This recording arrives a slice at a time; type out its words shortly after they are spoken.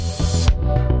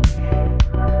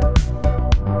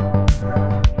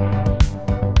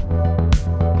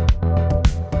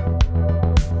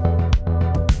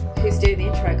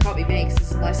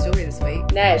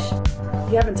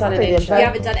haven't done an I'll do the intro. We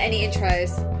haven't done any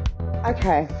intros.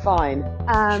 Okay, fine.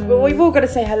 Well, we've all got to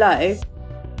say hello.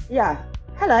 Yeah.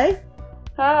 Hello.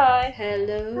 Hi.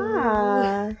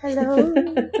 Hello. Hello.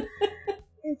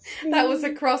 It's me. That was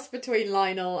a cross between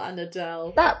Lionel and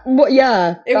Adele.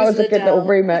 Yeah, It that was was a good little Liddell.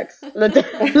 remix.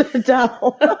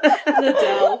 Liddell.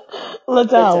 Liddell.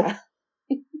 Liddell.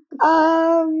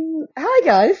 Hi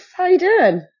guys, how you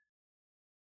doing?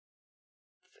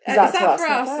 Is that Is to that us, for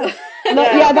not us? No,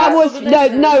 Yeah, yeah, that that's was for the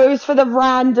listeners. no, it was for the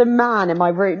random man in my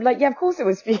room. Like, yeah, of course it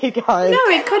was for you guys. No,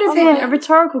 it could have been a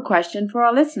rhetorical question for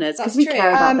our listeners because That's we true. care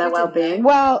about Um, their we didn't well-being.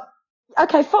 Well,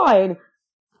 okay, fine.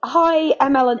 Hi,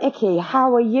 ML and Icky,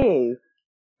 how are you?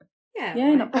 Yeah, Yeah,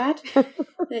 right. not bad.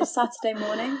 It's Saturday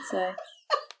morning, so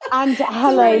And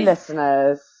hello, really-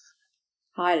 listeners.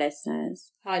 hi,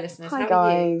 listeners. Hi, listeners. Hi, How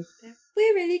are you? guys.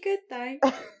 We're really good, thanks.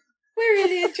 We're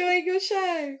really enjoying your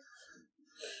show.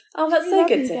 Oh, that's We so love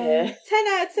good you to guys. hear. 10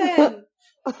 out of 10.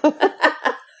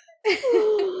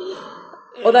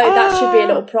 Although that should be a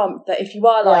little prompt that if you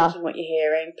are Yeah. liking what you're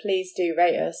hearing, please do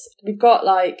rate us. We've got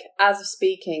as of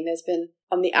speaking, there's been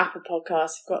on the Apple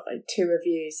podcast, we've got 2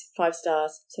 reviews, 5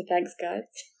 stars. So thanks, guys.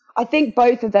 I think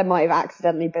both of them might have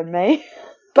accidentally been me.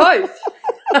 Both.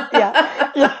 Yeah.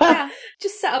 Yeah,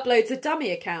 just set up loads of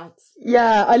dummy accounts.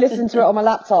 Yeah, I listened to it on my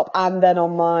laptop and then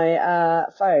on my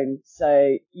phone,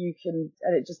 so you can,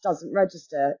 and it just doesn't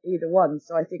register either one.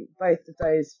 So I think both of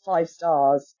those 5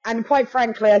 stars, and quite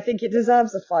frankly, I think it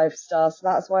deserves a 5 star. So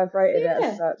that's why I've rated it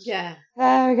as such. Yeah.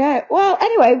 There we go. Well,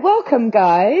 anyway, welcome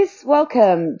guys.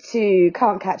 Welcome to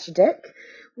Can't Catch a Dick.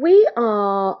 We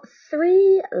are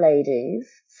 3 ladies,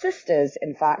 sisters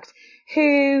in fact,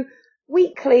 who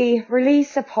weekly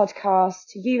release a podcast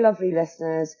to you lovely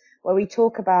listeners where we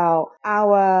talk about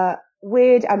our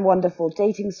weird and wonderful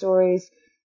dating stories.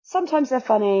 Sometimes they're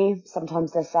funny,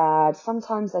 sometimes they're sad,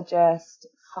 sometimes they're just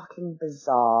fucking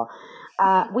bizarre.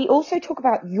 We also talk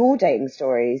about your dating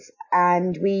stories,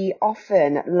 and we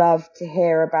often love to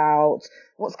hear about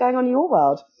what's going on in your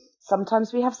world.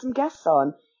 Sometimes we have some guests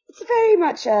on. It's very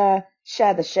much a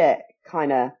share the shit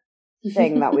kind of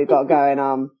thing that we've got going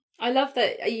on. I love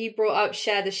that you brought up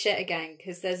Share the Shit again,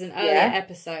 because there's an earlier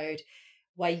episode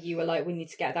where you were like, we need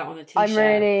to get that on a t-shirt.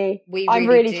 I'm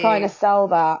really trying to sell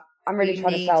that. I'm really We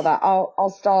trying to need- sell that. I'll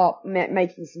start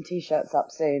making some t-shirts up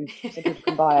soon so people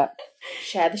can buy it.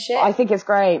 Share the shit. I think it's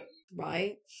great.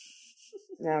 Right.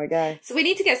 There we go. So we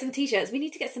need to get some t-shirts. We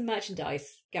need to get some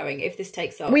merchandise going if this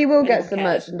takes off. We will get Anyone some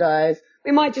cares. merchandise.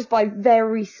 We might just buy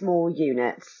very small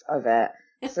units of it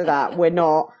so that we're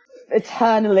not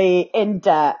eternally in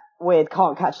debt with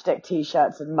Can't Catch a Dick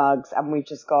t-shirts and mugs, and we've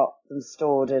just got them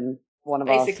stored in one of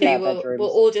our Basically, spare we'll bedrooms.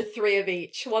 order 3 of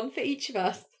each, 1 for each of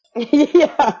us.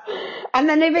 Yeah, and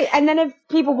then if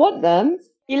people want them,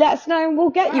 you let us know and we'll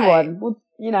get you Right. one. We'll,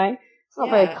 it's not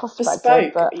Yeah. very cost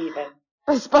effective, Bespoke, but even.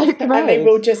 bespoke And they made.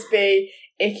 will just be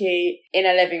Icky in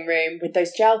a living room with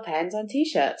those gel pens on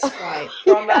t-shirts. Right.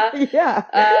 From, Yeah,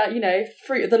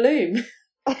 Fruit of the Loom.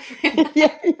 yeah,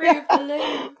 Fruit of the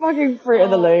Loom. fucking Fruit of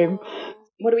the Loom. Oh.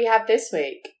 What do we have this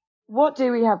week? What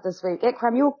do we have this week?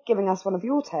 Ikram, you're giving us one of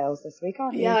your tales this week,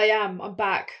 aren't you? Yeah, I am. I'm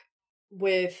back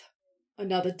with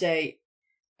another date.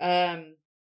 Yeah.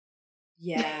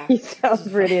 He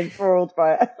sounds really enthralled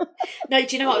by it. No,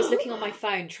 do you know what? I was looking on my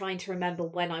phone trying to remember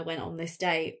when I went on this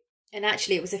date. And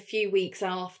actually, it was a few weeks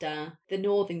after the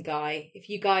Northern guy. If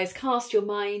you guys cast your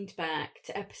mind back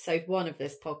to episode 1 of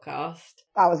this podcast,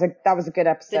 That was a good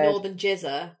episode. the Northern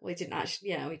Jizzer, we didn't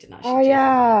actually Oh jizz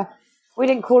yeah, on it. we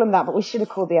didn't call him that, but we should have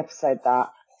called the episode that.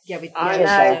 Yeah, we. I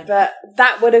yeah, know, we- but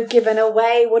that would have given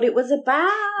away what it was about.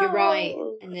 You're right,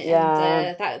 and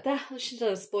Yeah. that I should have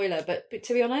done a spoiler. But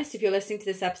to be honest, if you're listening to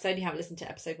this episode and you haven't listened to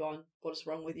episode 1, what is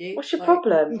wrong with you? What's your Like,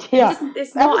 problem? Yeah.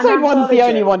 It's not Episode an 1's the anthology.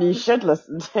 only one you should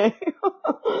listen to.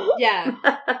 Yeah,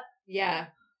 yeah.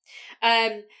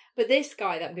 But this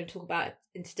guy that I'm going to talk about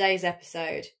in today's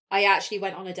episode, I actually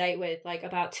went on a date with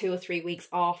about 2 or 3 weeks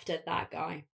after that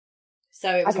guy.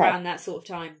 So it was Okay. around that sort of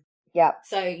time. Yeah.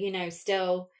 So,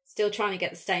 still trying to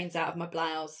get the stains out of my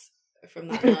blouse from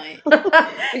that night.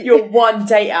 Your one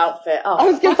date outfit. Oh, I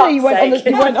was going to say you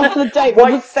went on the date with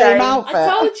White the same stain. outfit. I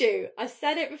told you. I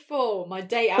said it before. My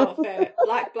date outfit: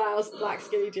 black blouse, black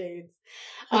skinny jeans.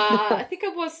 I think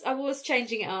I was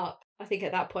changing it up. I think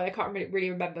at that point I can't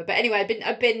really remember. But anyway,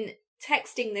 I've been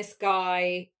texting this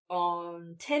guy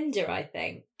on Tinder, I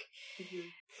think,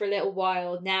 for a little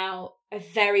while now. A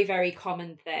very, very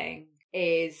common thing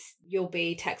is you'll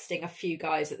be texting a few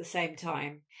guys at the same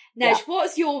time. Nesh,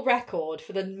 what's your record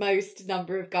for the most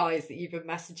number of guys that you've been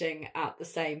messaging at the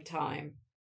same time?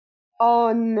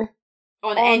 On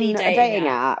On any a dating dating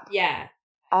app. app. Yeah.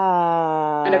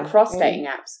 And across dating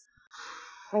apps?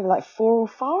 Maybe like 4 or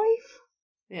 5.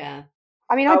 Yeah.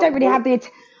 I mean, I don't really have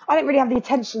the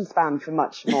attention span for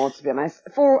much more, to be honest.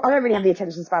 I don't really have the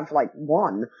attention span for like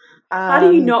 1. How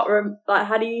do you not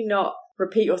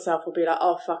repeat yourself or be like,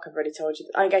 oh fuck, I've already told you?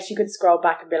 I guess you could scroll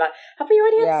back and be like, have we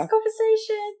already had this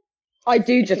conversation? I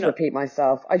do just repeat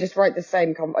myself. I just write the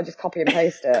same. I just copy and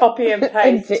paste it. Copy and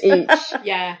paste into each.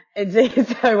 Yeah.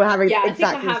 So we're having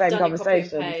exactly the same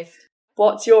conversation. conversation.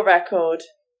 What's your record?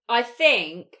 I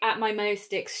think at my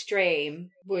most extreme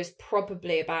was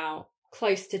probably about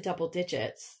close to double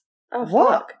digits. Oh, what?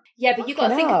 Fuck. Yeah, but you got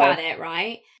to think about it,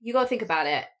 right? You got to think about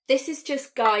it. This is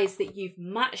just guys that you've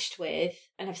matched with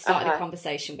and have started a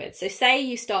conversation with. So say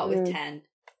you start with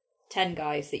 10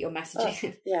 guys that you're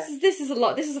messaging. This is a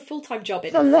lot. This is a full-time job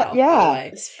in itself. Yeah.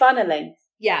 It's funneling.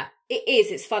 Yeah, it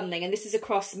is. It's funneling. And this is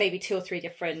across maybe 2 or 3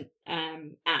 different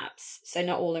apps. So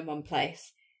not all in one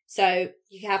place. So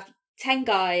you have 10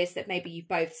 guys that maybe you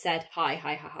both said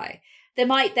hi. There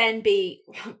might then be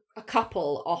a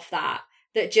couple off that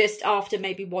just after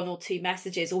maybe 1 or 2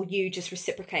 messages, or you just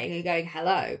reciprocating and going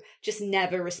hello, just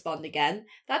never respond again.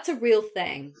 That's a real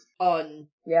thing on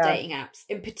dating apps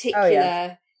in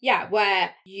particular.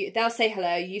 Where they'll say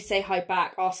hello, you say hi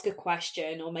back, ask a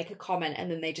question or make a comment, and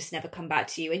then they just never come back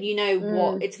to you. And you know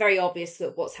what? It's very obvious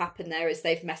that what's happened there is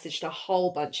they've messaged a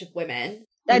whole bunch of women.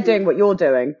 They're doing what you're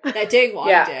doing. They're doing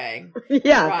what I'm doing.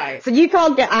 Yeah. Right. So you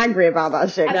can't get angry about that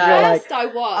shit. At first I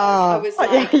was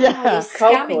like, you're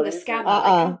scamming the scammer. Like,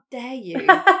 how dare you?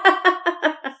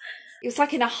 It was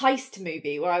like in a heist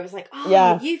movie where I was like,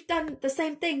 you've done the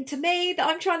same thing to me that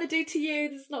I'm trying to do to you.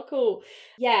 This is not cool.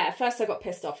 Yeah, at first I got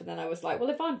pissed off, and then I was like,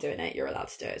 well, if I'm doing it, you're allowed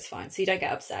to do it. It's fine. So you don't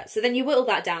get upset. So then you whittle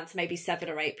that down to maybe 7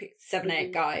 or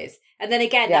 8 guys. And then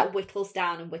again, that whittles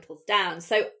down.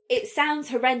 So it sounds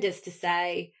horrendous to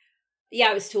say,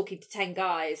 I was talking to 10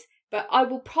 guys, but I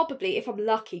will probably, if I'm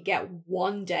lucky, get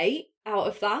 1 date out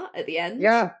of that at the end.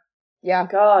 Yeah. Yeah.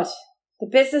 God. The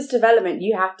business development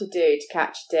you have to do to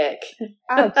catch a dick.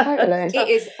 Oh, totally. It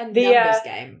is a numbers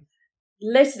game.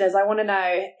 Listeners, I want to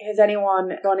know, has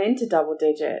anyone gone into double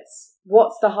digits?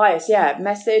 What's the highest? Yeah,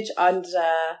 message under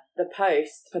the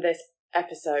post for this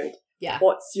episode. Yeah.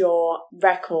 What's your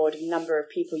record number of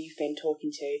people you've been talking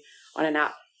to on an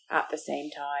app at the same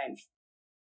time?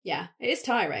 Yeah, it is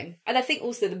tiring. And I think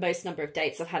also the most number of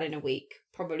dates I've had in a week,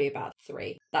 probably about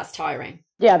 3. That's tiring.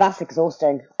 Yeah, that's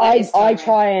exhausting. I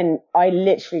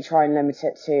literally try and limit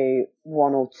it to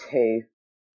 1 or 2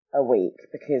 a week,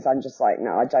 because I'm just like,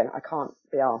 no, I can't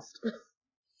be asked.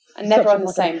 And never on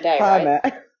the same day,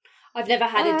 right? I've never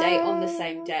had a date on the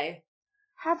same day.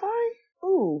 Have I?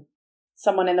 Ooh.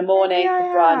 Someone in the morning for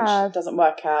brunch, doesn't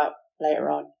work out later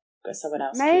on. Got someone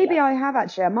else. Maybe I have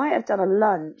actually. I might have done a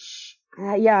lunch.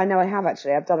 I know I have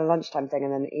actually. I've done a lunchtime thing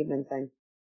and then an evening thing.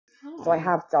 Oh. So I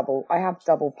have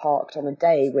double parked on a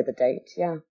day with a date.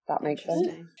 Yeah, that makes sense.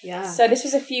 Yeah. So this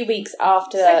was a few weeks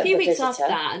after after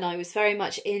that, and I was very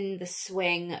much in the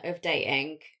swing of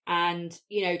dating and,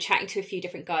 chatting to a few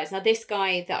different guys. Now, this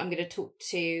guy that I'm going to talk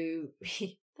to,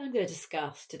 that I'm going to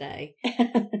discuss today,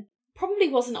 probably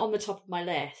wasn't on the top of my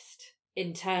list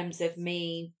in terms of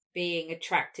me being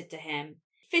attracted to him.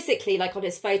 Physically, like on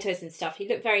his photos and stuff, he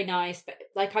looked very nice, but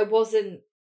like I wasn't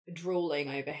drooling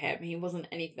over him. He wasn't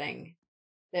anything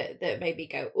that made me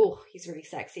go, oh, he's really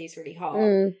sexy, he's really hot.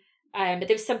 But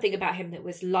there was something about him that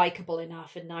was likable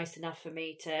enough and nice enough for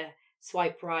me to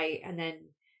swipe right. And then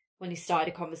when he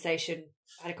started a conversation,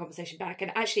 I had a conversation back.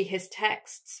 And actually his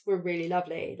texts were really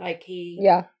lovely. Like he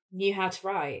knew how to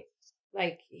write.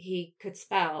 Like he could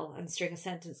spell and string a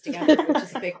sentence together, which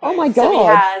is a big bonus. Oh my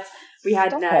God. So we had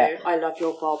Stop it. I love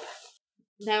your Bob.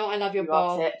 No, I love your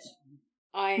Bob.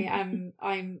 I'm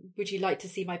would you like to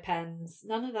see my pens?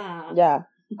 None of that. Yeah.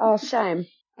 Oh, shame.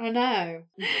 I know.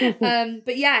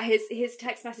 But yeah, his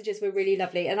text messages were really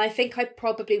lovely. And I think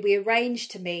we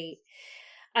arranged to meet,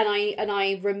 and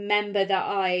I remember that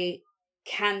I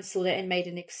cancelled it and made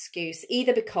an excuse,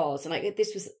 either because, and like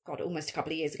this was almost a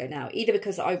couple of years ago now, either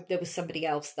because there was somebody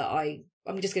else that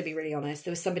I'm just going to be really honest,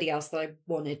 there was somebody else that I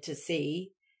wanted to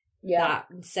see that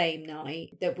same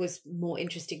night that was more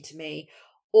interesting to me,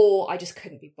 or I just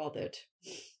couldn't be bothered.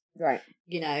 Right.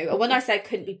 And when I say I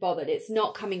couldn't be bothered, it's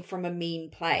not coming from a mean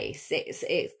place.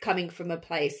 It's coming from a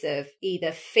place of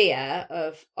either fear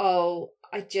of,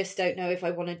 I just don't know if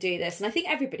I want to do this. And I think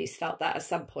everybody's felt that at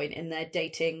some point in their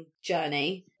dating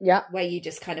journey. Yeah. Where you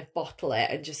just kind of bottle it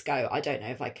and just go, I don't know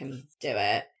if I can do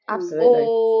it. Absolutely.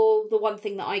 Or the one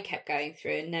thing that I kept going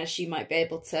through, and Nesh, you might be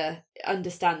able to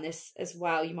understand this as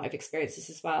well, you might have experienced this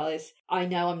as well, is I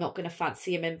know I'm not going to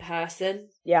fancy him in person.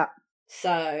 Yeah. So,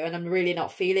 and I'm really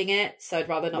not feeling it. So I'd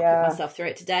rather not put myself through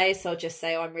it today. So I'll just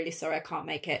say, oh, I'm really sorry, I can't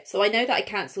make it. So I know that I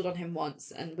cancelled on him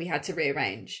once and we had to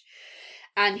rearrange.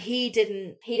 And he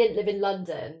didn't live in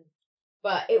London,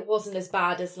 but it wasn't as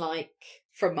bad as like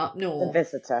from up north. The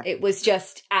visitor. It was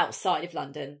just outside of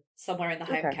London, somewhere in the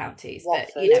home counties.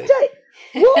 Watford. But, you know.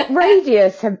 What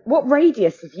radius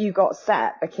have you got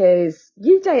set? Because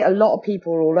you date a lot of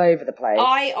people all over the place.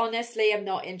 I honestly am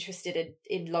not interested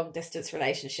in long distance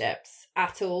relationships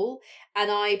at all. But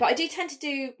I do tend to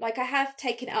do, like, I have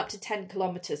taken it up to 10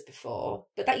 kilometres before,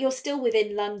 but that you're still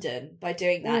within London by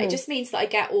doing that. It just means that I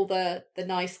get all the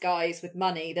nice guys with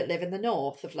money that live in the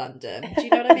north of London. Do you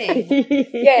know what I mean?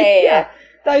 Yeah.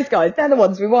 Those guys, they're the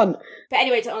ones we want. But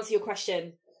anyway, to answer your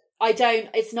question,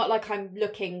 it's not like I'm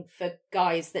looking for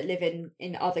guys that live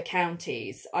in other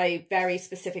counties. I very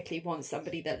specifically want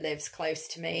somebody that lives close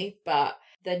to me, but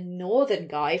the northern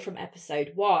guy from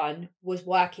episode 1 was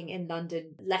working in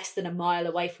London less than a mile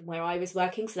away from where I was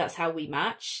working, so that's how we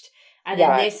matched. And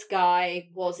then this guy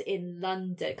was in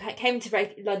London, came to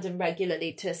London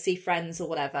regularly to see friends or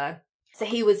whatever. So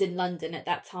he was in London at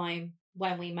that time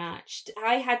when we matched.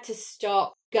 I had to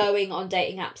stop going on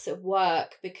dating apps at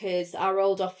work because our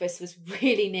old office was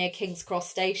really near King's Cross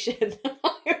Station.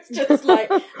 I was just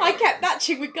like, I kept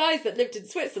matching with guys that lived in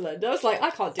Switzerland. I was like,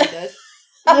 I can't do this.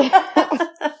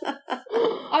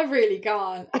 I really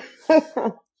can't.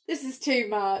 This is too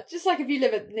much. Just like if you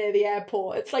live near the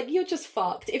airport, it's like you're just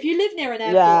fucked. If you live near an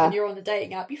airport and you're on a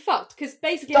dating app, you're fucked because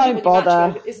basically everyone you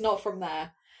match with is not from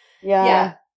there.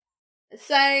 Yeah.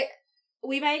 So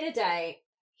we made a date.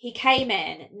 He came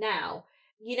in. Now,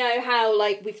 you know how,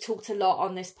 like, we've talked a lot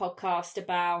on this podcast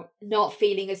about not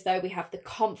feeling as though we have the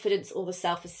confidence or the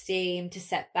self-esteem to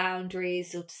set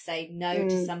boundaries or to say no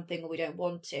to something or we don't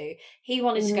want to. He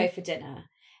wanted to go for dinner.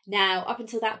 Now, up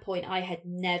until that point, I had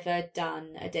never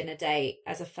done a dinner date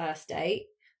as a first date.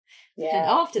 Yeah. And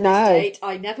after this date,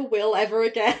 I never will ever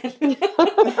again.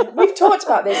 We've talked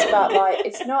about this, about, like,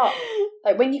 it's not,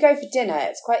 like, when you go for dinner,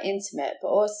 it's quite intimate, but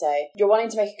also you're wanting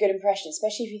to make a good impression,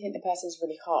 especially if you think the person's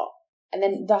really hot. And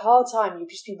then the whole time you'd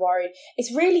just be worried.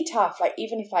 It's really tough, like,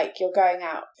 even if, like, you're going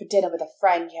out for dinner with a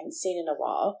friend you haven't seen in a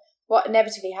while, what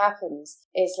inevitably happens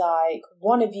is, like,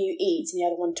 one of you eats and the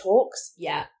other one talks.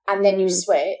 Yeah. And then you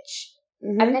switch.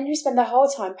 Mm-hmm. And then you spend the whole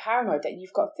time paranoid that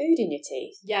you've got food in your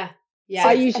teeth. Yeah. Yeah.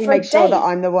 I usually make sure that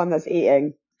I'm the one that's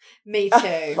eating. Me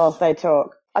too. Whilst they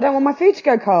talk. I don't want my food to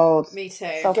go cold. Me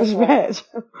too. Selfish bitch.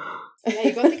 Yeah,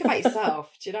 you've got to think about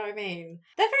yourself. Do you know what I mean?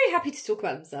 They're very happy to talk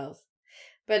about themselves.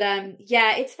 But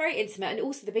yeah, it's very intimate. And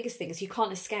also the biggest thing is you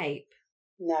can't escape.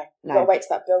 No. You've got to wait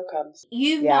till that bill comes.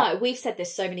 You know, we've said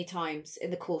this so many times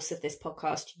in the course of this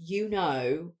podcast, you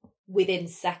know within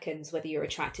seconds whether you're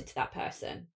attracted to that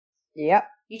person. Yep.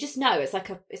 You just know. It's like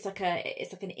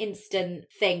an instant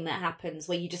thing that happens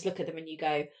where you just look at them and you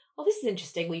go, oh, this is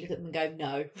interesting. Or you look at them and go,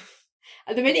 no.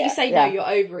 And the minute you say no, your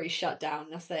ovaries shut down.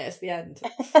 That's it. It's the end.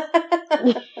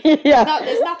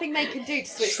 There's nothing they can do to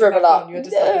switch them back on. You're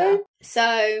just like that.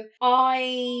 So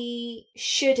I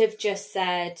should have just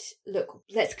said, look,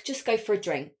 let's just go for a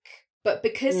drink. But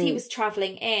because he was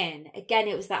travelling in, again,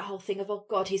 it was that whole thing of, oh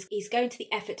God, he's going to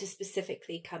the effort to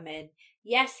specifically come in.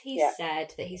 Yes, he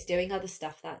said that he's doing other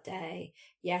stuff that day.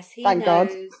 Yes, he knows. God.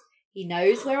 He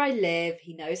knows where I live.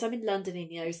 He knows I'm in London.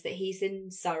 He knows that he's in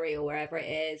Surrey or wherever it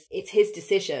is. It's his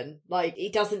decision. Like, he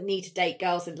doesn't need to date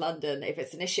girls in London if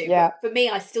it's an issue. Yeah. But for me,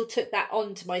 I still took that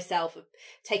on to myself of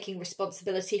taking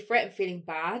responsibility for it and feeling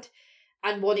bad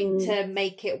and wanting to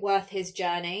make it worth his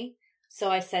journey. So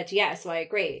I said yes. So I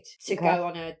agreed to go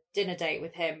on a dinner date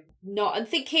with him. And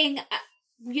thinking,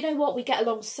 you know what? We get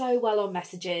along so well on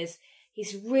messages.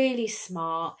 He's really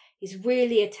smart. He's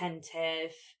really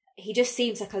attentive. He just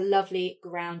seems like a lovely,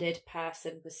 grounded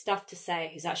person with stuff to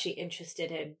say who's actually interested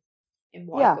in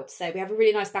what I've got to say. We have a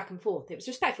really nice back and forth. It was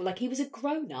respectful. Like, he was a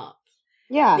grown-up.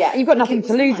 Yeah. You've got nothing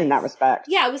to lose in that respect.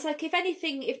 Yeah, I was like, if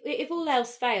anything, if all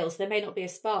else fails, there may not be a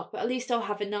spark, but at least I'll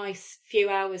have a nice few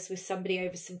hours with somebody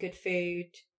over some good food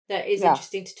that is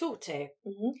interesting to talk to.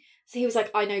 Mm-hmm. So he was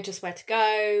like, I know just where to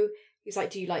go. He was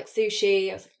like, do you like sushi?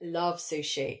 I was like, love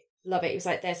sushi. Love it. He was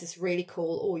like, there's this really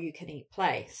cool all-you-can-eat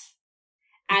place.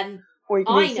 And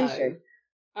I know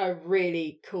a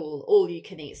really cool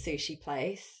all-you-can-eat sushi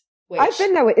place. I've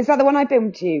been there. Is that the one I've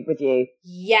been to with you?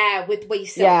 Yeah, where you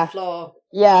sit on the floor.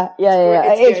 Yeah.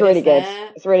 It's really good.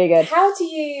 It's really good. How do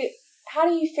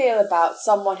you feel about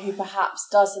someone who perhaps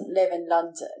doesn't live in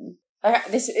London?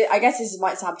 I guess this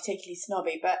might sound particularly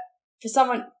snobby, but for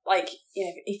someone like, you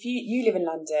know, if you live in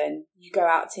London, you go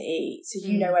out to eat, so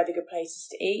you know where the good places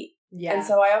to eat. Yeah. And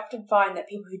so I often find that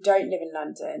people who don't live in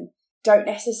London, don't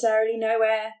necessarily know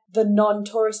where the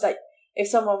non-tourist, like, if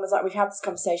someone was like, we've had these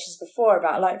conversations before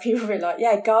about, like, people being like,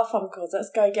 yeah, Garfunkel's, let's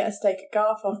go get a steak at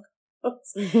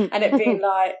Garfunkel's. And it being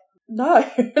like, no,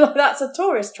 like, that's a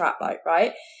tourist trap, like,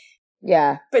 right?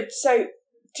 Yeah. But so,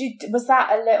 was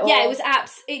that a little... Yeah, it was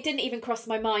it didn't even cross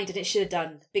my mind, and it should have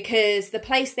done, because the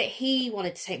place that he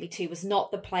wanted to take me to was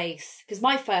not the place, because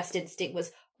my first instinct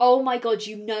was, oh my God,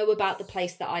 you know about the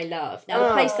place that I love. Now,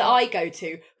 the place that I go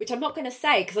to, which I'm not going to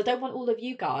say, because I don't want all of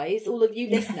you guys, all of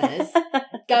you listeners,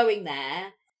 going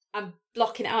there and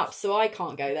blocking it up so I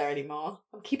can't go there anymore.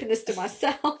 I'm keeping this to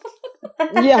myself.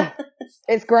 Yeah,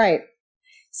 it's great.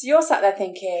 So you're sat there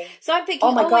thinking... So I'm thinking,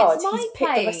 oh my God, it's my he's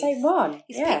place. picked the same one.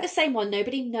 He's picked the same one.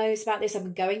 Nobody knows about this. I've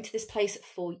been going to this place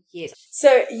for years.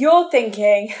 So you're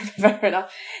thinking, fair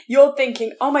enough, you're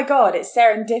thinking, oh my God, it's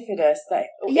serendipitous that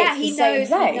he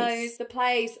knows the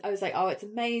place. I was like, oh, it's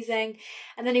amazing.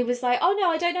 And then he was like, oh no,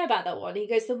 I don't know about that one. He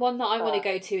goes, the one that I want to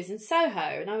go to is in Soho.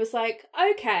 And I was like,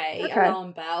 okay,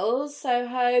 alarm bells,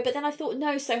 Soho. But then I thought,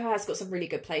 no, Soho has got some really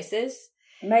good places.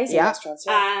 Amazing restaurants,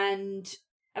 yeah.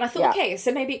 And I thought, okay,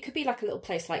 so maybe it could be like a little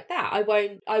place like that. I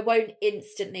won't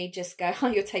instantly just go, oh,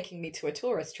 you're taking me to a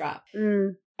tourist trap.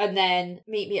 Mm. And then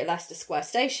meet me at Leicester Square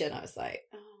Station. I was like,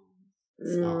 oh,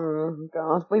 it's not. Oh,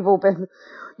 God. We've all been...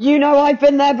 I've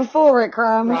been there before,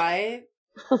 Ikram. Right?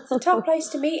 It's a tough place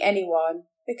to meet anyone,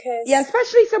 because... Yeah,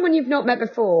 especially someone you've not met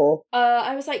before.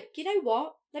 I was like, you know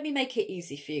what? Let me make it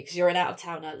easy for you, because you're an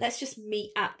out-of-towner. Let's just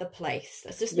meet at the place.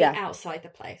 Let's just meet outside the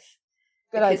place.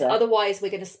 Good because idea. Otherwise we're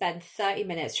going to spend 30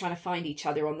 minutes trying to find each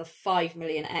other on the 5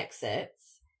 million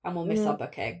exits, and we'll miss our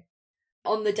booking.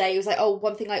 On the day, he was like, oh,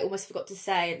 one thing I almost forgot to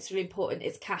say, and it's really important,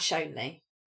 it's cash only.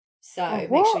 So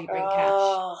make sure you bring cash.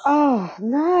 Oh,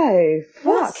 no.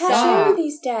 What's cash only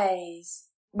these days?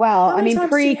 Well, How many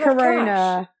times do you have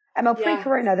pre-corona... cash?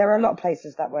 Pre-corona, there were a lot of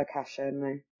places that were cash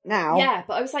only. Now. Yeah,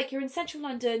 but I was like, you're in central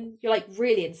London. You're like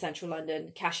really in central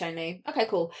London, cash only. Okay,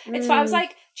 cool. It's fine. I was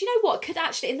like, do you know what? Could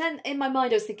actually, and then in my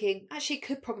mind I was thinking, actually it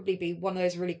could probably be one of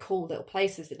those really cool little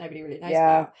places that nobody really knows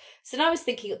about. So now I was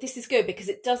thinking, this is good because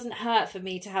it doesn't hurt for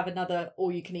me to have another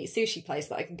all-you-can-eat sushi place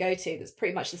that I can go to that's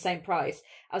pretty much the same price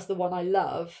as the one I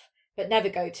love, but never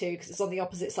go to because it's on the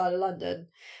opposite side of London.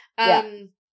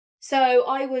 So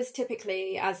I was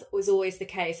typically, as was always the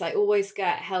case, I always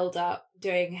get held up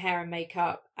doing hair and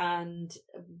makeup and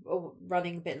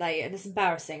running a bit late. And it's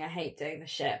embarrassing. I hate doing the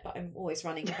shit, but I'm always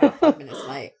running about 5 minutes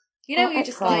late. You know, you're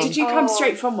just like... Did you come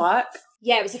straight from work?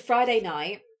 Yeah, it was a Friday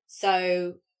night.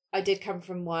 So I did come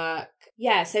from work.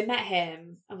 Yeah, so met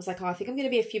him. I was like, oh, I think I'm going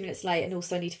to be a few minutes late and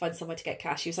also I need to find somewhere to get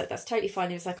cash. He was like, that's totally fine.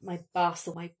 He was like, my bus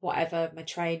or my whatever, my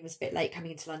train was a bit late coming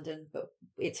into London, but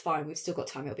it's fine. We've still got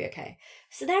time. It'll be okay.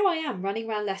 So there I am running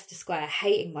around Leicester Square,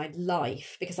 hating my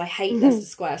life because I hate Leicester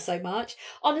Square so much.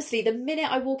 Honestly, the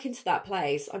minute I walk into that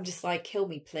place, I'm just like, kill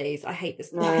me, please. I hate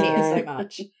this. I hate it so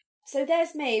much. So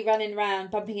there's me running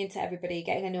around, bumping into everybody,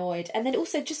 getting annoyed, and then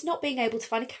also just not being able to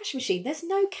find a cash machine. There's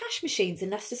no cash machines in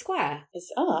Leicester Square.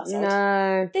 That's odd.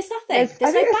 No. There's nothing. I think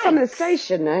there's some at the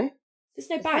station, though. There's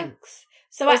no banks.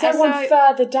 So is there one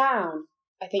further down?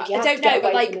 I think you have I don't to get know,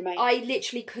 but away like from the main. I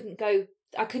literally couldn't go.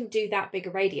 I couldn't do that big a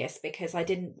radius because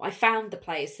I found the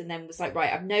place and then was like,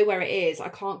 right, I know where it is. I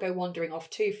can't go wandering off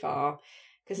too far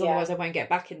because otherwise I won't get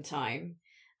back in time.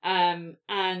 And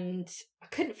I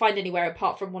couldn't find anywhere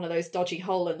apart from one of those dodgy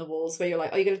hole in the walls where you're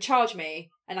like, are you going to charge me?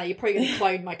 And you're probably going to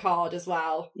clone my card as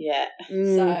well. Yeah.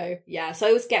 So I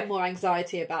always get more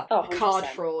anxiety about the card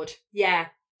fraud. Yeah.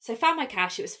 So found my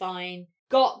cash. It was fine.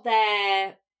 Got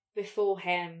there before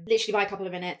him, literally by a couple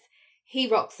of minutes. He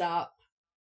rocks up.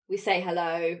 We say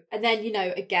hello. And then,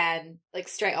 again, like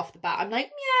straight off the bat, I'm like,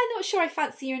 yeah, not sure I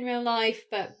fancy you in real life,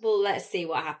 but let's see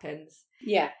what happens.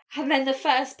 Yeah. And then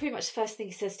pretty much the first thing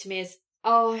he says to me is,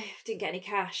 oh, I didn't get any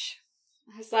cash.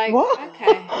 I was like, what?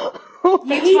 Okay.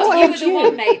 You were the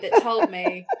one, mate, that told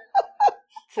me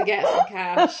to get some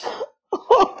cash.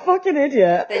 Oh, fucking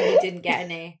idiot. Then you didn't get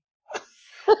any.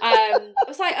 I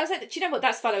was like, do you know what?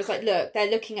 That's fine. I was like, look,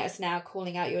 they're looking at us now,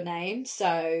 calling out your name.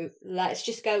 So let's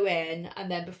just go in.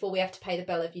 And then before we have to pay the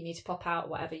bill, if you need to pop out,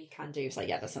 whatever you can do. It's like,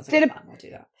 yeah, that sounds like a plan. We'll do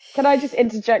that. Can I just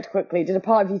interject quickly? Did a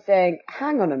part of you think,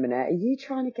 hang on a minute, are you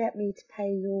trying to get me to pay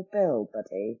your bill,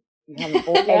 buddy? You haven't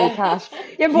bought any cash.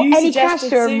 You haven't bought any cash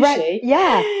to a rent.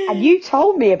 Yeah, and you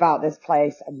told me about this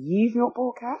place, and you've not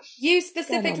bought cash. You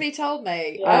specifically told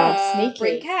me. Yeah, sneaky.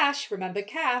 Bring cash. Remember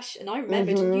cash, and I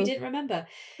remembered, and you didn't remember.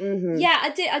 Mm-hmm. Yeah,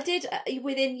 I did.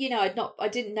 Within, I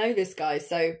didn't know this guy,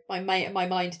 so my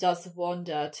mind does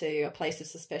wander to a place of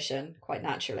suspicion quite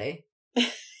naturally.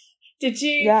 Did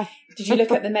you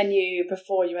look at the menu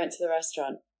before you went to the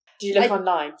restaurant? Did you look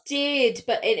online?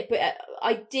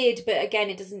 I did, but again,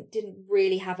 it didn't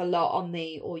really have a lot on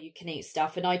the all you can eat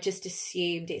stuff, and I just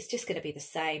assumed it's just going to be the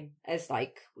same as it's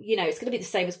going to be the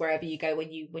same as wherever you go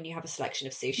when you have a selection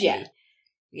of sushi. Yeah.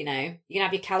 You're going to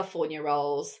have your California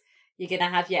rolls, you're going to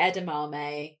have your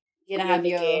edamame, you're going to have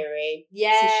nigiri,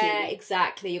 sushi.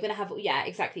 Exactly. You're going to have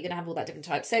You're going to have all that different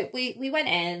types. So we went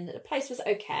in. The place was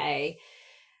okay.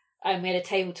 We had a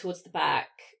table towards the back.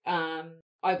 I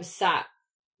was sat,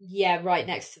 right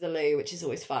next to the loo, which is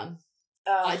always fun.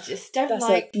 I just don't that's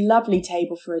like. a lovely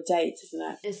table for a date, isn't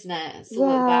it? Isn't it? It's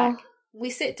all at the back. We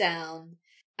sit down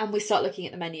and we start looking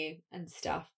at the menu and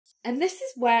stuff. And this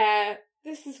is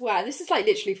like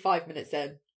literally 5 minutes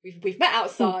in. We've met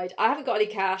outside. I haven't got any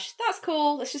cash. That's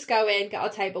cool. Let's just go in, get our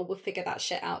table. We'll figure that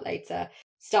shit out later.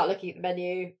 Start looking at the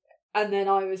menu. And then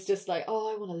I was just like,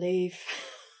 oh, I want to leave.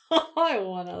 I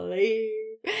want to leave.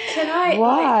 Can I?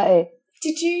 Why?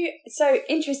 Did you? So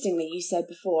interestingly, you said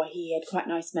before he had quite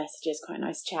nice messages, quite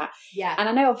nice chat. Yeah. And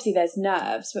I know obviously there's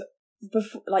nerves, but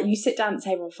before, you sit down at the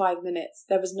table in 5 minutes,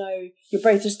 there was no. You're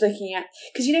both just looking at,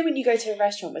 because when you go to a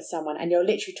restaurant with someone and you're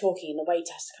literally talking, and the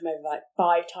waiter has to come over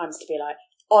 5 times to be like,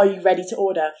 "Are you ready to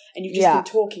order?" And you've just been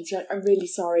talking, so you're like, "I'm really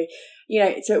sorry,"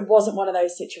 So it wasn't one of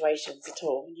those situations at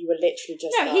all. You were literally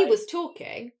just. No, he was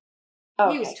talking.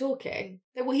 Oh, he was talking.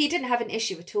 Well, he didn't have an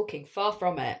issue with talking. Far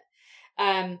from it.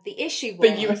 The issue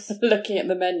was... But you were looking at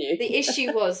the menu. The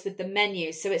issue was with the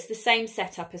menu. So it's the same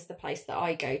setup as the place that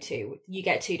I go to. You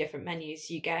get 2 different menus.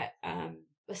 You get,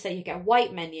 let's say you get a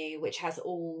white menu, which has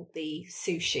all the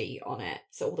sushi on it.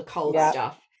 So all the cold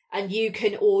stuff. And you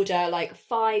can order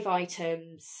 5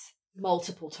 items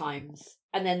multiple times.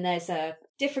 And then there's a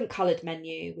different coloured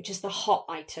menu, which is the hot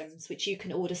items, which you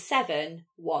can order 7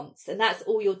 once. And that's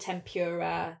all your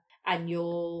tempura and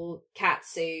your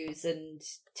katsus and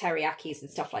teriyakis and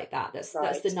stuff like that. That's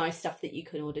the nice stuff that you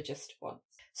can order just once.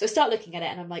 So I start looking at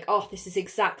it and I'm like, oh, this is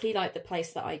exactly like the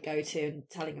place that I go to, and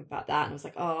telling him about that. And I was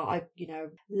like, oh,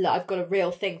 I've got a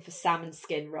real thing for salmon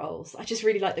skin rolls. I just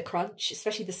really like the crunch,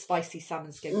 especially the spicy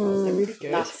salmon skin rolls. They're really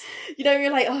good. Nice.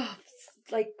 You're like, oh,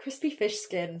 it's like crispy fish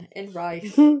skin in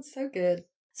rice. It's so good.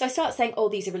 So I start saying, oh,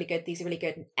 these are really good. These are really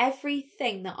good. And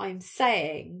everything that I'm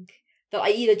saying that I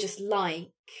either just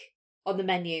like on the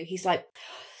menu, he's like,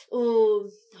 oh,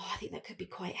 I think that could be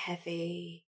quite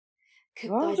heavy.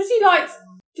 Does he like?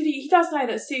 He does know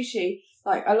that sushi,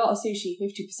 a lot of sushi,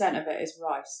 50% of it is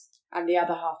rice, and the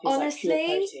other half is pure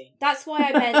protein. That's why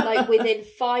I meant within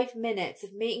 5 minutes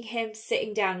of meeting him,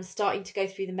 sitting down and starting to go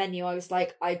through the menu, I was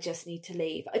like, I just need to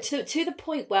leave. To the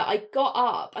point where I got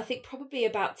up, I think probably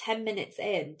about 10 minutes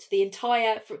in to the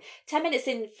entire 10 minutes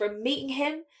in from meeting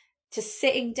him to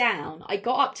sitting down. I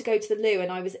got up to go to the loo,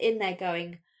 and I was in there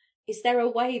going, is there a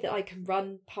way that I can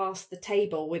run past the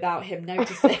table without him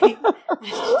noticing?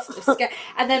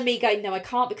 And then me going, no, I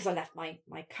can't, because I left my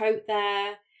coat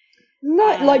there.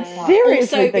 No,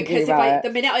 seriously. Also, because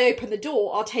the minute I open the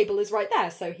door, our table is right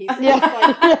there. So he's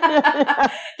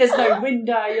there's no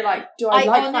window. You're like, do I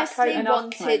like that coat enough? I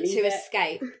honestly wanted to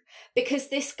escape. Because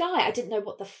this guy, I didn't know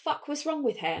what the fuck was wrong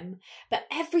with him, but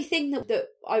everything that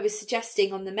I was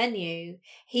suggesting on the menu,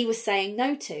 he was saying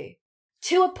no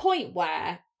to a point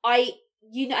where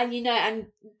and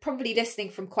probably listening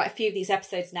from quite a few of these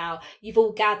episodes now, you've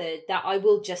all gathered that I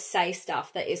will just say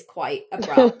stuff that is quite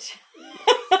abrupt.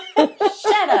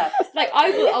 Shut up.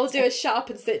 I'll do a shut up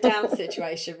and sit down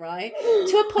situation, right?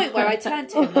 To a point where I turned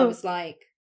to him and I was like,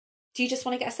 do you just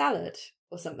want to get a salad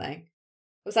or something?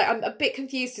 I was like, I'm a bit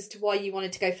confused as to why you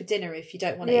wanted to go for dinner if you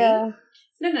don't want to eat.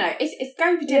 No. It's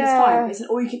going for dinner's fine. It's an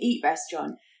all-you-can-eat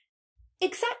restaurant.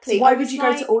 Exactly. So why would you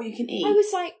go to all-you-can-eat? I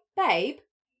was like, babe,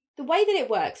 the way that it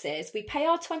works is we pay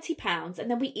our £20 and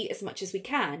then we eat as much as we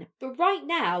can. But right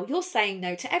now, you're saying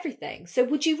no to everything. So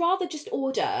would you rather just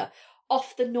order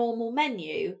off the normal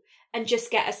menu and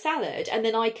just get a salad, and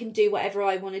then I can do whatever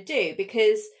I want to do?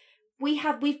 Because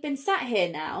we've been sat here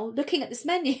now looking at this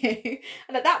menu,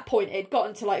 and at that point it had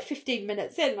gotten to 15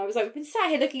 minutes in, and I was like, we've been sat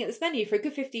here looking at this menu for a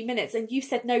good 15 minutes and you've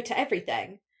said no to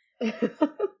everything.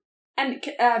 And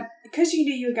because you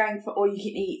knew you were going for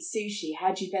all-you-can-eat sushi,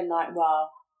 had you been like,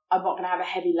 well, I'm not going to have a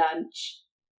heavy lunch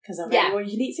because I'm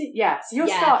all-you-can-eat sushi? Yeah, so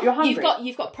you're hungry.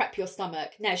 You've got to prep your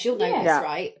stomach. Now, you'll know this,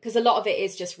 right? Because a lot of it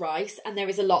is just rice and there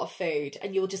is a lot of food,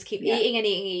 and you'll just keep eating and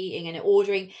eating and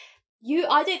ordering.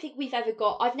 I don't think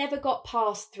I've never got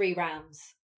past 3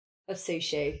 rounds of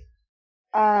sushi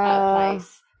at a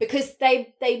place, because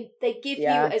they give you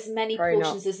as many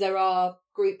portions as there are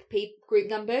group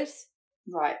numbers.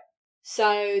 Right.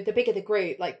 So the bigger the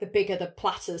group, the bigger the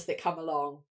platters that come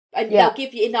along. And they'll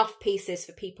give you enough pieces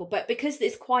for people. But because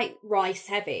it's quite rice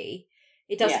heavy,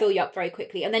 It does Yeah. fill you up very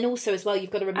quickly. And then also as well,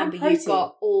 you've got to remember And you've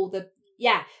got protein.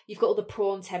 all the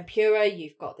prawn tempura,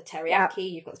 you've got the teriyaki,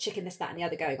 you've got the chicken, this, that, and the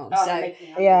other going on. Oh, that makes me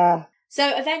hungry. Yeah.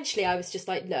 So eventually I was just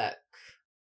like, look,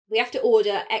 we have to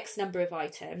order X number of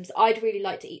items. I'd really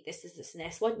like to eat this, this, this, and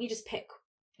this. Why don't you just pick,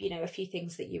 a few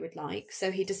things that you would like?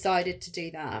 So he decided to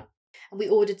do that. And we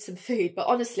ordered some food. But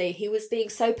honestly, he was being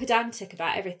so pedantic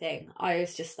about everything. I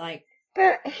was just like...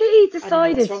 But he what's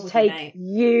decided wrong to with you, take mate.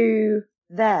 you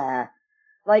there.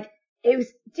 Like, it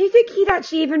was... Do you think he'd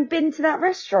actually even been to that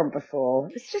restaurant before?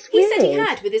 It's just He weird. said he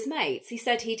had with his mates. He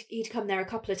said he'd come there a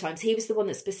couple of times. He was the one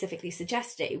that specifically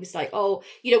suggested it. He was like, oh,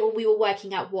 when we were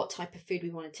working out what type of food we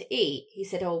wanted to eat, he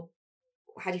said, oh,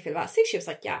 how do you feel about sushi? I was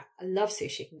like, yeah, I love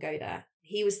sushi. You can go there.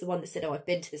 He was the one that said, oh, I've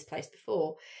been to this place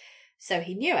before. So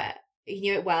he knew it. He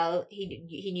knew it well.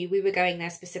 He knew we were going there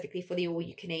specifically for the all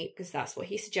you can eat because that's what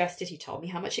he suggested. He told me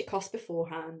how much it cost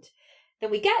beforehand.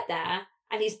 Then we get there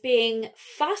and he's being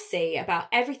fussy about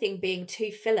everything being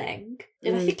too filling.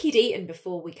 And I think he'd eaten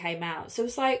before we came out. So it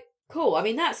was like, cool. I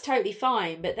mean, that's totally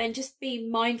fine. But then just be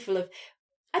mindful of,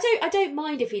 I don't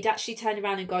mind if he'd actually turned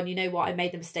around and gone, you know what, I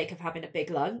made the mistake of having a big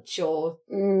lunch, or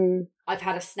I've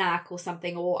had a snack or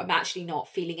something, or I'm actually not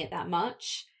feeling it that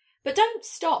much. But don't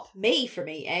stop me from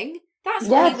eating. That's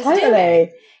what he was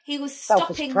doing. He was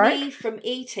stopping me from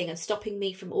eating and stopping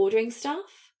me from ordering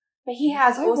stuff. But he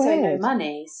has So also no weird.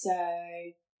 money, so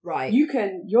right. you're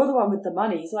the one with the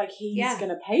money. It's like he's going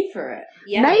to pay for it.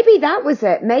 Yeah. Maybe that was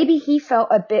it. Maybe he felt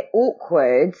a bit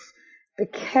awkward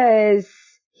because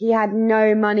he had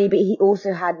no money, but he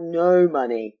also had no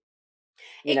money.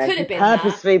 It could have been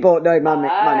purposely bought no money.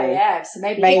 Yeah, so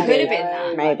maybe it could have been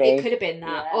that. Maybe it could have been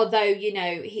that. Yeah. Although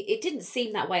it didn't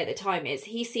seem that way at the time.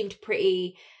 He seemed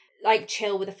pretty like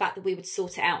chill with the fact that we would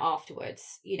sort it out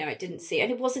afterwards. It didn't see,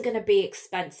 and it wasn't going to be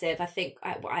expensive. I think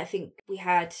he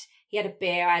had a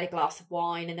beer, I had a glass of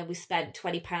wine, and then we spent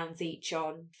 £20 each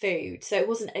on food. So it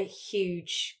wasn't a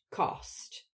huge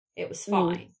cost. It was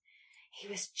fine. He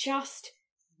was just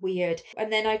weird.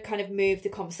 And then I kind of moved the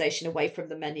conversation away from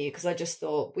the menu because I just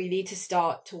thought we need to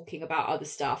start talking about other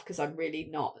stuff because I'm really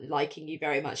not liking you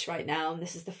very much right now. And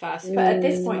this is the first. But at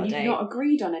this point, you've not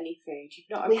agreed on any food. You've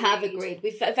not. We have agreed.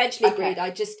 We've eventually Okay. agreed. I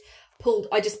just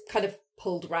kind of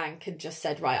pulled rank and just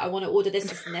said, right, I want to order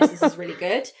this and this. This is really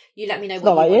good. You let me know what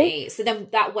you want to eat. So then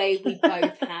that way we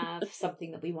both have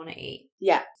something that we want to eat.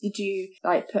 Yeah. Did you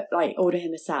order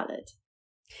him a salad?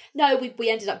 No, we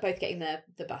ended up both getting the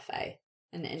buffet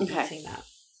and eating that.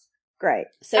 Great.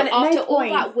 So And at after no all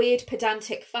point- that weird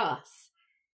pedantic fuss,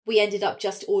 we ended up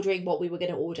just ordering what we were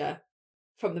going to order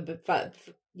from the,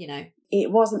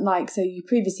 It wasn't like, so you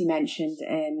previously mentioned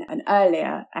in an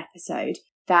earlier episode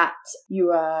that you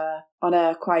were on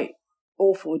a quite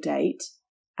awful date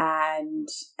and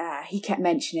he kept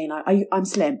mentioning like, I'm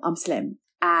slim.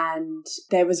 And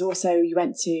there was also, you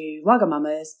went to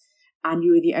Wagamama's and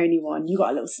you were the only one. You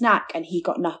got a little snack and he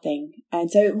got nothing. And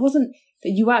so it wasn't that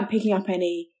you weren't picking up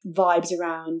any vibes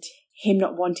around him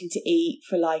not wanting to eat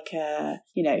for like a,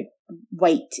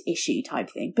 weight issue type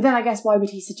thing. But then I guess why would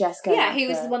he suggest going out he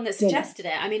was for the one that dinner? suggested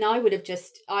it. I mean, I would have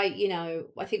just, I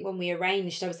think when we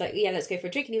arranged, I was like, yeah, let's go for a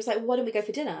drink. And he was like, well, why don't we go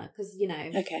for dinner? Because,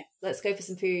 Okay. let's go for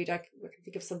some food. I can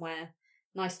think of somewhere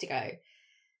nice to go.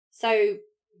 So,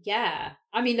 yeah.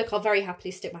 I mean, look, I'll very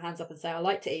happily stick my hands up and say I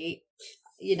like to eat.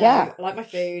 I like my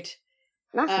food.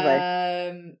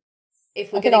 Massively.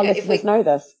 If we're I think going our to go, listeners know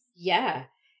this. yeah.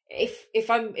 If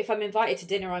I'm invited to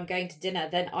dinner, I'm going to dinner,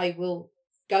 then I will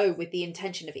go with the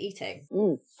intention of eating.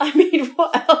 I mean,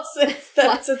 what else is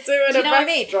there to do in Do you a know what I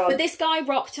mean? restaurant? But this guy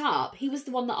rocked up. He was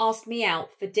the one that asked me out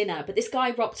for dinner. But this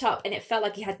guy rocked up, and it felt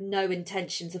like he had no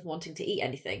intentions of wanting to eat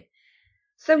anything.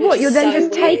 So Which what? is You're then so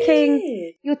just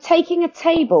weird. you're taking a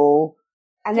table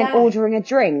and then Yeah. ordering a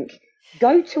drink.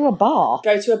 Go to a bar.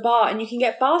 Go to a bar and you can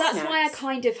get bar That's snacks. why I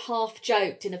kind of half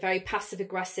joked in a very passive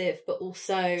aggressive, but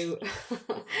also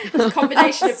a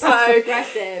combination of So, passive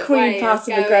aggressive. Queen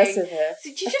passive aggressive here. So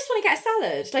do you just want to get a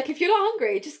salad? Like, if you're not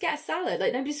hungry, just get a salad.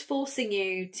 Like, nobody's forcing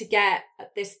you to get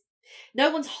this. No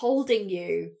one's holding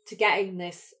you to getting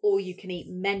this all-you-can-eat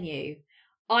menu.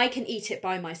 I can eat it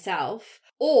by myself.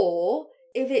 Or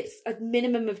if it's a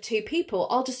minimum of 2 people,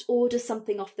 I'll just order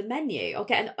something off the menu. I'll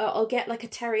get like a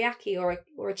teriyaki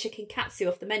or a chicken katsu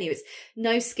off the menu. It's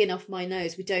no skin off my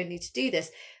nose. We don't need to do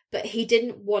this. But he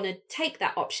didn't want to take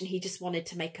that option. He just wanted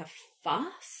to make a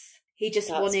fuss. He just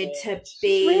That's wanted to weird.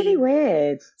 be It's really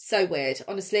weird. so weird.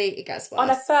 Honestly, it gets worse. On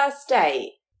a first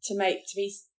date, to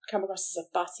come across as a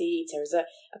fussy eater, as a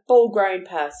full-grown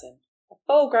person, a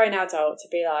full-grown adult, to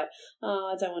be like,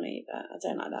 oh, I don't want to eat that. I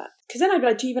don't like that. Because then I'd be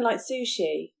like, do you even like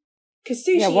sushi? Because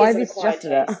sushi Yeah, why is have an you acquired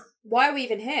suggested it? taste. Why are we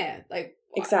even here? Like,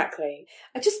 Exactly.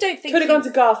 I just don't think Could have gone to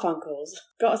Garfunkel's.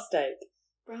 Got a steak.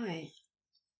 Right.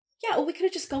 Yeah, or we could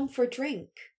have just gone for a drink.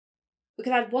 We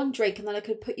could have had one drink and then I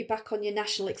could put you back on your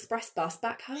National Express bus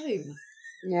back home.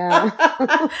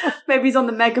 Yeah. Maybe he's on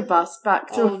the megabus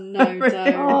back to... Oh, no,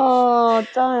 don't. Oh,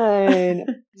 don't.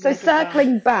 So Megabus.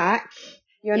 circling back,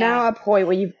 you're now at a point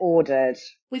where you've ordered.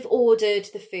 We've ordered,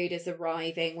 the food is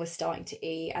arriving, we're starting to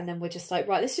eat, and then we're just like,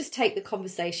 right, let's just take the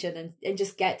conversation and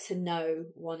just get to know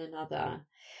one another.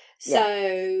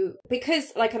 So,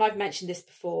 because, like, and I've mentioned this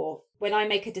before, when I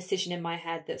make a decision in my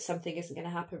head that something isn't going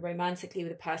to happen romantically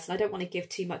with a person, I don't want to give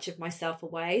too much of myself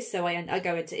away, so I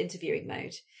go into interviewing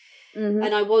mode. Mm-hmm.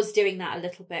 And I was doing that a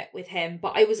little bit with him,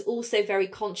 but I was also very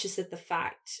conscious of the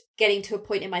fact, getting to a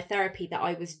point in my therapy, that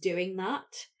I was doing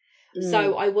that.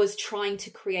 So I was trying to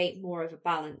create more of a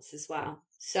balance as well.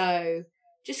 So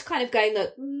just kind of going,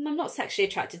 look, I'm not sexually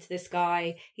attracted to this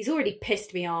guy. He's already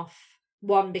pissed me off.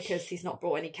 One, because he's not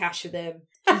brought any cash with him.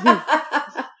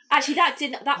 Actually,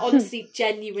 that honestly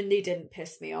genuinely didn't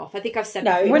piss me off. I think I've said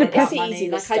no, before about money.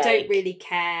 Like, mistake. I don't really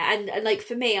care. And like,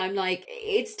 for me, I'm like,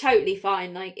 it's totally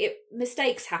fine. Like,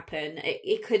 mistakes happen.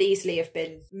 It could easily have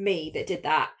been me that did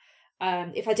that.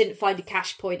 If I didn't find a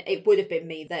cash point, it would have been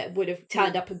me that would have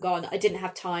turned up and gone, I didn't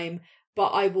have time, but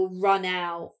I will run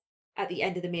out at the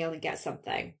end of the meal and get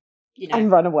something, you know. And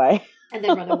run away. And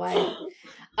then run away.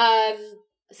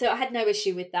 So I had no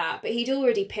issue with that, but he'd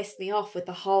already pissed me off with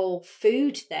the whole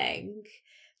food thing,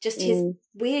 just his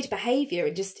weird behaviour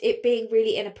and just it being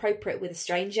really inappropriate with a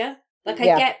stranger. Like, I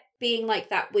get being like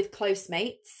that with close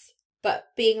mates, but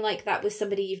being like that with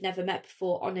somebody you've never met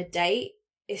before on a date,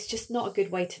 it's just not a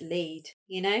good way to lead,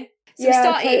 you know? So we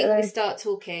start eating, we start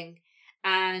talking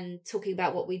and talking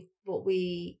about what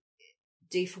we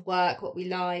do for work, what we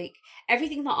like.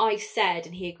 Everything that I said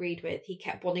and he agreed with, he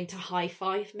kept wanting to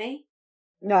high-five me.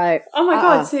 No. Oh my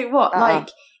God, so what? Like,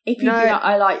 if you'd be like,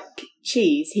 I like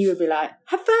cheese, he would be like,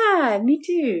 have fun, me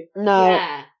too. No.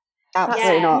 Yeah.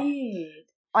 Absolutely not. Weird.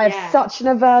 I have such an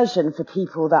aversion for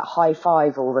people that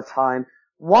high-five all the time.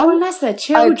 Unless they're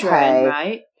children,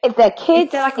 right? If they're kids,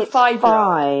 if they're like a it's 5-year-old.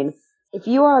 fine. If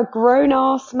you are a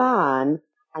grown-ass man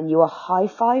and you are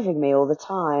high-fiving me all the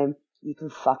time, you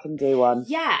can fucking do one.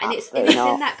 Yeah, and it's in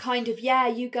that kind of,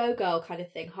 you go girl kind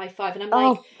of thing, high five. And I'm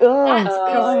like,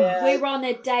 we're on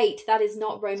a date. That is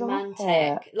not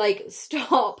romantic. Like,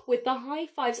 stop with the high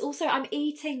fives. Also, I'm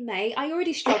eating, mate. I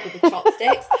already struggle with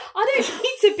chopsticks. I don't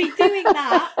need to be doing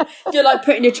that. You're like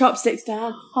putting your chopsticks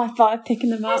down, high five, picking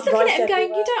them up. I was looking at him going,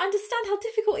 you don't understand how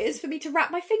difficult it is for me to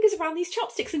wrap my fingers around these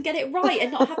chopsticks and get it right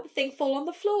and not have the thing fall on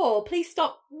the floor. Please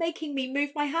stop making me move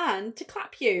my hand to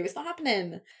clap you. It's not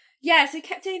happening. Yeah, so he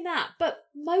kept doing that. But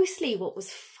mostly what was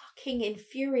fucking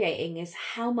infuriating is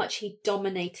how much he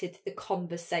dominated the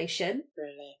conversation.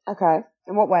 Really? Okay.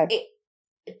 In what way?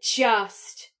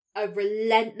 Just a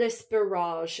relentless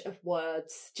barrage of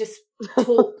words. Just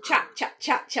talk, chat, chat,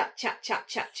 chat, chat, chat, chat,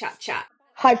 chat, chat, chat.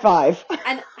 High five.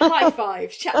 And high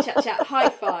five. Chat, chat, chat, high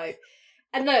five.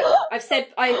 And look, I've said,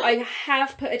 I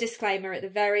have put a disclaimer at the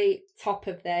very top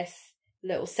of this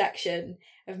little section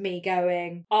of me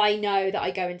going, I know that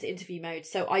I go into interview mode,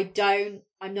 so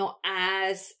I'm not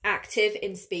as active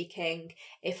in speaking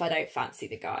if I don't fancy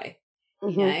the guy,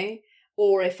 you know,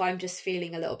 or if I'm just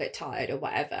feeling a little bit tired or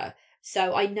whatever.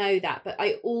 So I know that, but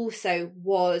I also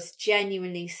was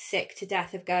genuinely sick to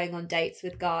death of going on dates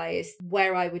with guys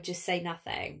where I would just say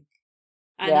nothing.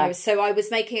 And I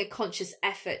was making a conscious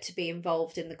effort to be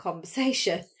involved in the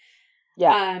conversation.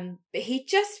 Yeah. But he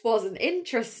just wasn't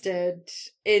interested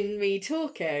in me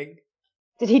talking.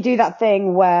 Did he do that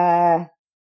thing where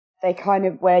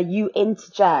where you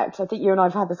interject? I think you and I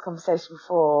have had this conversation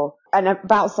before, and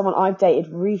about someone I've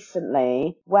dated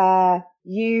recently, where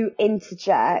you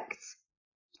interject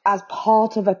as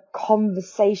part of a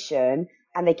conversation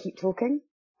and they keep talking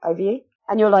over you.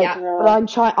 And you're like, well, I'm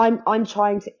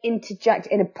trying to interject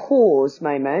in a pause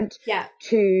moment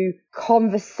to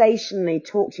conversationally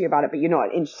talk to you about it, but you're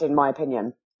not interested in my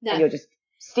opinion. No. And you'll just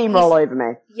steamroll over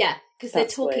me. Yeah, because they're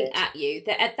talking at you.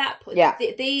 They're at that point. Yeah.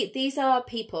 These are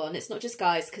people, and it's not just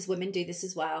guys, because women do this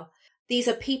as well. These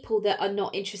are people that are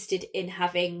not interested in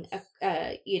having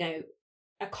a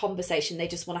conversation. They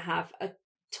just want to have a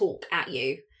talk at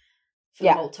you for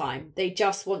the whole time. They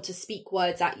just want to speak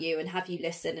words at you and have you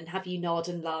listen and have you nod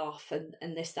and laugh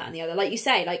and this, that and the other. Like you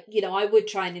say, like, you know, I would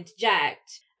try and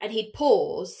interject and he'd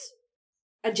pause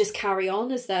and just carry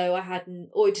on as though I hadn't,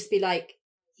 or just be like,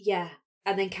 yeah,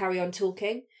 and then carry on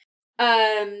talking.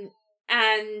 And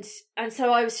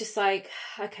so I was just like,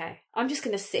 okay, I'm just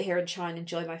going to sit here and try and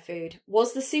enjoy my food.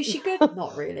 Was the sushi good?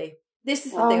 Not really. This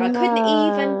is the thing. I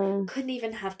couldn't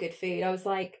even have good food. I was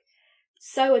like,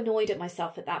 so annoyed at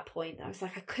myself at that point. I was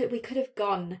like, we could have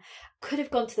gone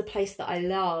to the place that I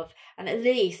love, and at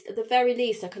the very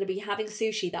least, I could have been having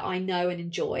sushi that I know and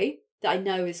enjoy, that I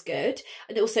know is good.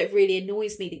 And also, it really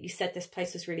annoys me that you said this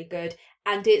place was really good,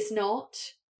 and it's not.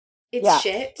 It's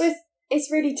shit. But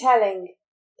it's really telling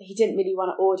that he didn't really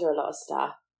want to order a lot of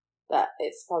stuff, that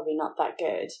it's probably not that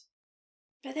good.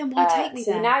 But then why take me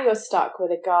so there? now you're stuck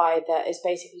with a guy that is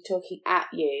basically talking at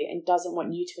you and doesn't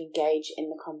want you to engage in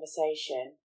the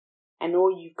conversation. And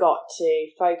all you've got to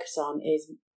focus on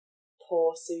is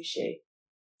poor sushi.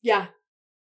 Yeah.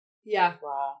 Yeah.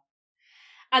 Wow.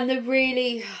 And the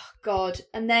really, God.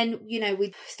 And then,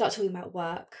 we start talking about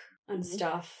work and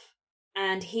stuff.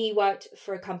 And he worked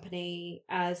for a company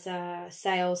as a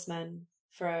salesman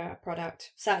for a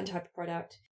product, certain type of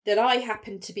product, that I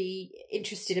happened to be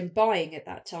interested in buying at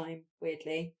that time,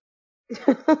 weirdly.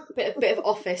 bit of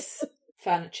office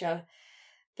furniture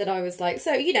that I was like,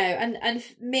 so, and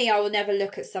me, I will never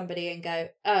look at somebody and go,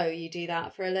 oh, you do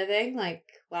that for a living? Like,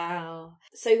 wow.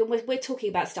 So we're talking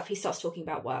about stuff. He starts talking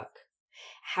about work,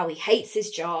 how he hates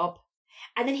his job.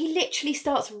 And then he literally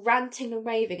starts ranting and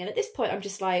raving. And at this point, I'm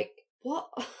just like, what?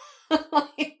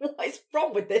 What is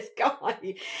wrong with this guy?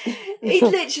 He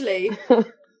literally...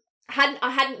 I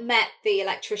hadn't met the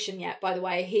electrician yet, by the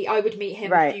way. I would meet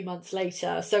him a few months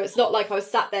later. So it's not like I was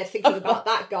sat there thinking about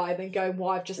that guy and then going,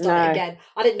 well, I've just done it again.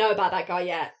 I didn't know about that guy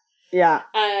yet. Yeah.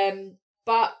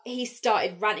 But he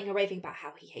started ranting and raving about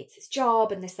how he hates his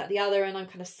job and this, that, the other. And I'm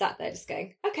kind of sat there just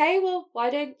going, okay, well, why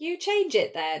don't you change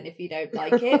it then if you don't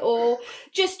like it? Or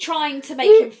just trying to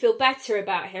make him feel better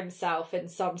about himself in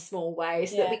some small way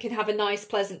so that we can have a nice,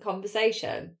 pleasant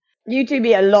conversation. You do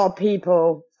meet a lot of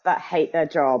people that hate their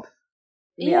job.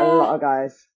 You meet a lot of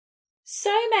guys.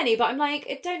 So many, but I'm like,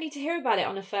 I don't need to hear about it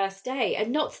on a first date,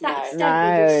 and not to that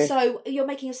extent. Where you're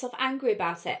making yourself angry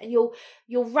about it, and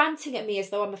you're ranting at me as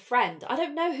though I'm a friend. I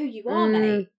don't know who you are,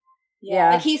 mate.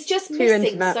 Yeah, like he's just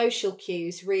missing social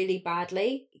cues really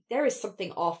badly. There is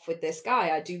something off with this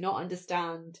guy. I do not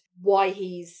understand why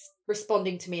he's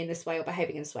responding to me in this way or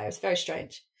behaving in this way. It's very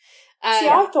strange. See,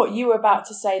 I thought you were about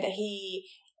to say that he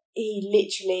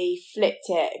literally flipped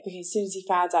it because as soon as he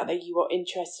found out that you were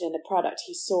interested in the product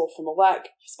he saw from a work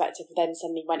perspective, then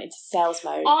suddenly went into sales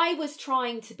mode. I was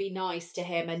trying to be nice to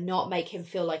him and not make him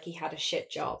feel like he had a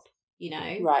shit job,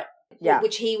 Right. Yeah.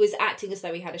 Which he was acting as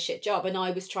though he had a shit job, and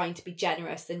I was trying to be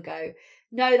generous and go,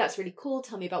 no, that's really cool.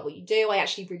 Tell me about what you do. I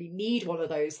actually really need one of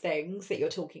those things that you're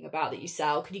talking about that you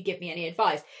sell. Could you give me any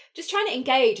advice? Just trying to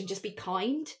engage and just be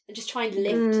kind and just try and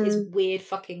lift his weird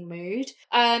fucking mood.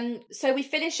 So we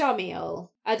finish our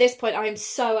meal. At this point, I'm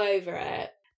so over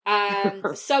it.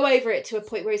 So over it to a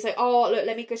point where he's like, oh, look,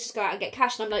 let me just go out and get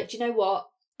cash. And I'm like, do you know what?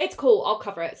 It's cool. I'll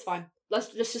cover it. It's fine.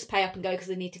 Let's just pay up and go because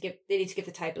they need to give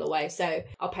the table away. So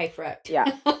I'll pay for it.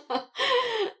 Yeah.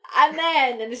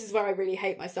 And this is where I really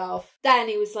hate myself, then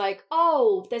he was like,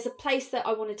 oh, there's a place that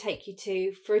I want to take you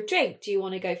to for a drink. Do you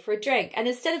want to go for a drink? And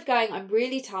instead of going, I'm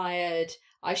really tired,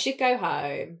 I should go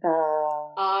home,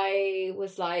 I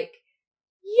was like,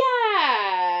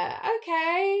 yeah,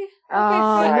 okay.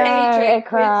 I'll go for a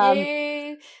drink with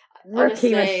you.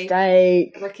 Rookie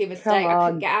mistake. I couldn't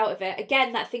on. get out of it.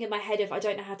 Again, that thing in my head of I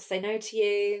don't know how to say no to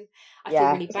you. I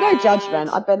feel really bad. No judgment.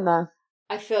 I've been there.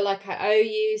 I feel like I owe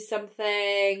you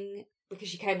something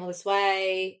because you came all this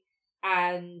way.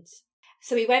 And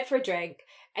so we went for a drink.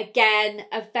 Again,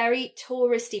 a very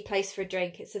touristy place for a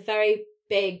drink. It's a very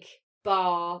big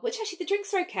bar, which actually the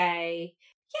drinks are okay.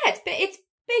 Yeah, it's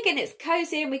big and it's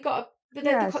cozy, and we got the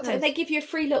cocktail. Nice. They give you a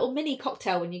free little mini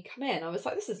cocktail when you come in. I was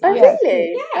like, this is nice. Oh,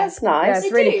 really? Yeah. That's nice. Yeah,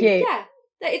 it's really cute. Yeah.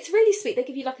 It's really sweet. They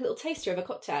give you like a little taster of a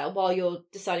cocktail while you're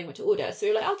deciding what to order. So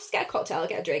you're like, I'll just get a cocktail, I'll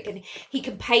get a drink, and he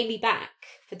can pay me back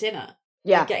for dinner.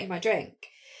 Yeah, getting my drink.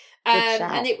 Good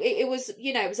shout. And it was,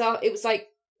 it was like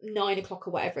 9:00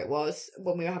 or whatever it was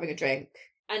when we were having a drink.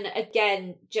 And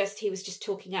again, he was just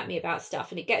talking at me about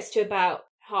stuff, and it gets to about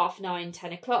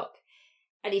 9:30, 10:00,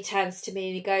 and he turns to me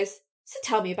and he goes, "So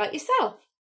tell me about yourself."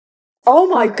 Oh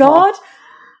my god.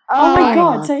 Oh my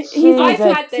god! So I've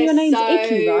had this your name's so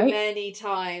Icky, right? many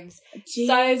times. Jesus.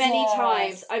 So many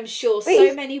times. I'm sure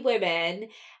so many women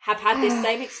have had this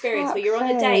same experience where you're on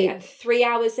a date and 3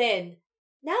 hours in,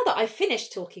 now that I've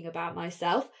finished talking about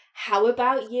myself, how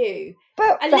about you?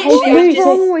 But and what's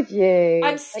wrong with you?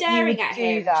 I'm staring at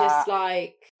him just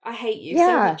like, I hate you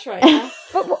so much right now.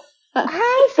 But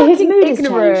how so his mood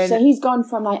ignorant. has changed. So he's gone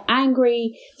from like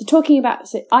angry to talking about,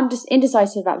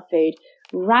 indecisive about the food,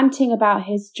 ranting about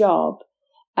his job,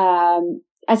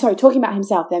 talking about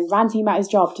himself, then ranting about his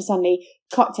job, to suddenly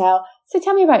cocktail. So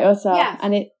tell me about yourself. Yeah.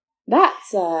 And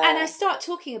and I start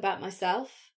talking about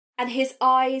myself, and his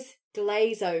eyes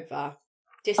glaze over,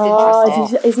 Oh,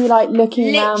 disinterested. is he like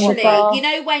looking around?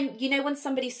 Literally, you know when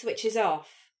somebody switches off,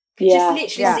 you just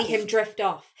literally see him drift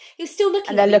off. He was still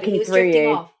looking And at they're me, looking but he was through drifting you.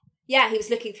 off. Yeah, he was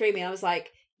looking through me. I was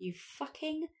like, "You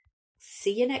fucking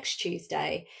see you next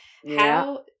Tuesday.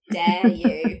 How dare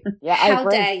you? Yeah, I How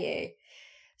agree. dare you?"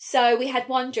 So we had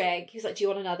one drink. He was like, "Do you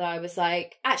want another?" I was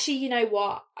like, "Actually, you know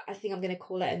what? I think I'm going to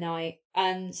call it a night."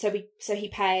 And so he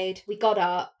paid. We got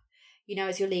up,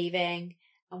 as you're leaving,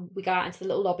 and we go out into the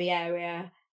little lobby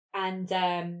area. And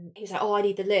he was like, "Oh, I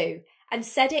need the loo," and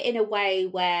said it in a way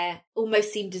where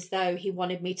almost seemed as though he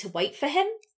wanted me to wait for him.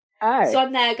 Oh. So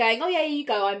I'm there going, "Oh yeah, you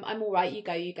go. I'm all right. You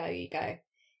go. You go. You go."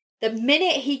 The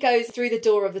minute he goes through the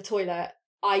door of the toilet,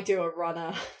 I do a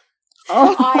runner.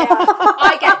 Oh.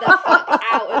 I get the fuck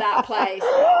out of that place.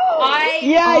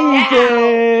 You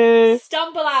do.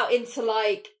 Stumble out into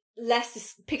like Leicester,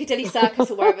 Piccadilly Circus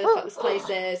or wherever the fuck this place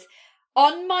is.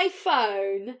 On my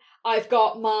phone, I've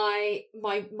got my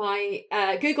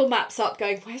Google Maps up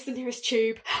going, where's the nearest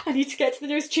tube? I need to get to the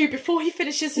nearest tube before he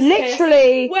finishes his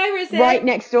Literally, piss. Where is it? right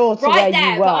next door to right where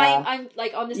there, you were. but I'm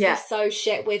like honestly so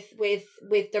shit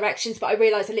with directions, but I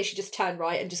realised I literally just turn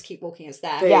right and just keep walking, it's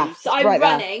there. Yeah, so I'm right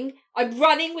running. I'm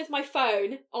running with my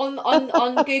phone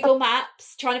on Google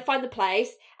Maps, trying to find the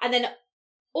place, and then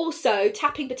also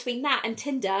tapping between that and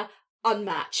Tinder,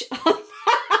 unmatch.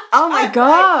 Oh my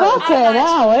god! Fucking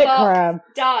hell, Ikram.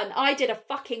 Done. I did a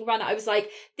fucking run. I was like,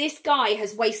 this guy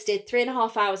has wasted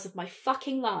 3.5 hours of my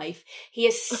fucking life. He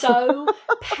is so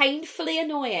painfully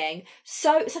annoying,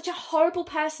 such a horrible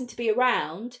person to be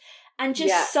around, and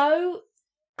just so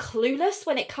clueless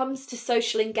when it comes to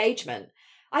social engagement.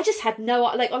 I just had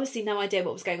honestly no idea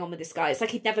what was going on with this guy. It's like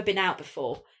he'd never been out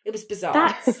before. It was bizarre.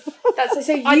 That's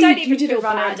so you, I don't even did feel a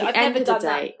runner bad. at the I've end never of the done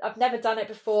that. date. I've never done it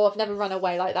before. I've never run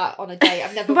away like that on a date.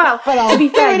 I've never. Well, But I'll to be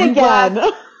fair, do it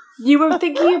again. you were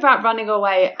thinking about running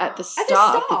away at the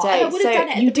start of the I date, would've done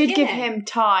it so at you the did give beginning. him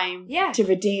time to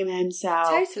redeem himself.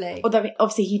 Totally. Although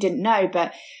obviously he didn't know,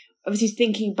 but obviously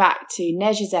thinking back to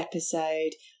Nej's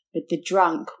episode with the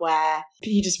drunk where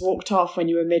he just walked off when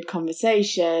you were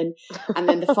mid-conversation, and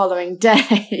then the following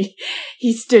day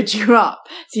he stood you up,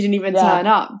 so you didn't even turn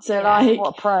up. So like,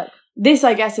 what a prick. this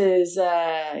I guess is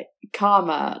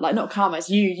karma, like not karma, it's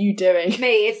you doing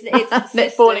Me,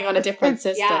 it's falling on a different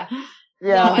sister. Yeah.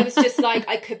 No, I was just like,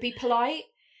 I could be polite.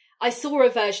 I saw a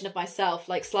version of myself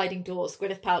like sliding doors,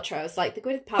 Gwyneth Paltrow. I was like, the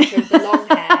Gwyneth Paltrow with the long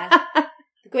hair.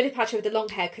 The Gwyneth Paltrow with the long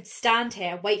hair could stand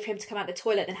here, wait for him to come out the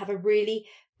toilet, and have a really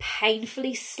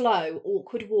painfully slow,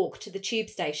 awkward walk to the tube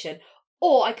station.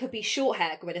 Or I could be short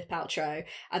hair Gwyneth Paltrow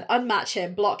and unmatch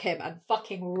him, block him, and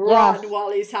fucking run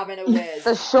while he's having a whiz.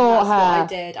 The short hair. That's what I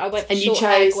did. I went for And you short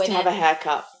hair, chose to Gwyneth. have a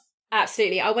haircut.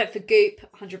 Absolutely. I went for Goop,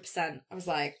 100%. I was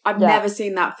like... I've never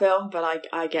seen that film, but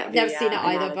I get I've the never seen it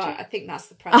either, analogy. but I think that's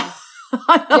the premise.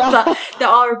 I love that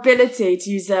our ability to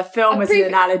use a film as an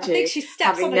analogy, I think she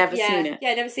steps having on never it. seen it.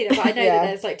 Yeah, never seen it, but I know that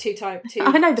there's like two.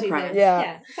 I know the premise. lives.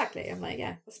 Yeah, exactly. I'm like,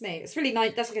 yeah, that's me. It's really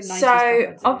nice. That's like a nice.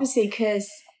 So obviously, because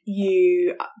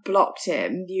you blocked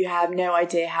him, you have no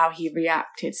idea how he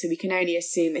reacted. So we can only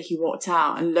assume that he walked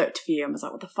out and looked for you and was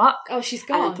like, "What the fuck?" Oh, she's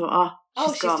gone. And I thought,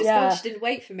 she's she's gone. just gone. She didn't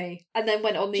wait for me, and then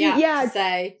went on the app to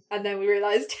say, and then we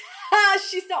realised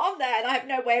she's not on there, and I have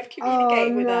no way of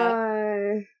communicating with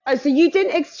her. Oh, so you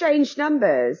didn't exchange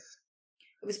numbers?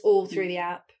 It was all through the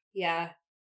app. Yeah,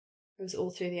 it was all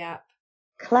through the app.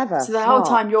 Clever. So the whole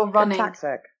time you're running.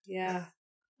 Tactic. Yeah.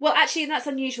 Well, actually, and that's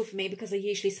unusuual for me because I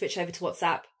usually switch over to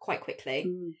WhatsApp quite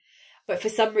quickly. But for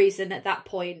some reason, at that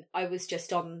point, I was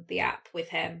just on the app with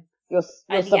him.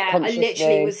 I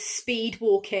literally was speed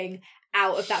walking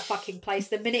out of that fucking place.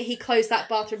 The minute he closed that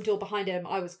bathroom door behind him,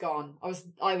 I was gone.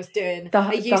 I was doing the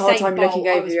whole time looking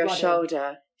over your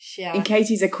shoulder. Yeah. In case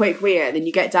he's a quick wee, and then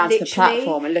you get down to the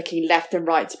platform and looking left and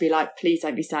right to be like, please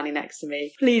don't be standing next to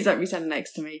me. Please don't be standing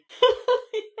next to me.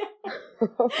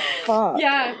 Fuck.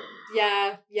 Yeah.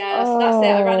 So that's it.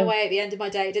 I ran away at the end of my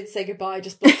day, didn't say goodbye,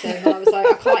 just blocked him. And I was like,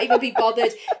 I can't even be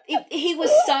bothered. He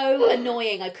was so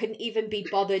annoying. I couldn't even be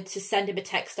bothered to send him a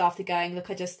text after going,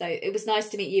 look, it was nice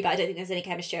to meet you, but I don't think there's any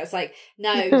chemistry. I was like,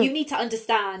 no, you need to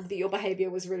understand that your behaviour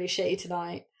was really shitty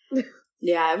tonight.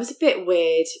 Yeah, it was a bit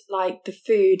weird, like the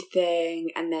food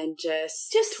thing, and then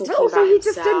just talking also about he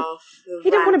just himself. He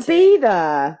didn't want to be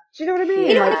there. Do you know what I mean? He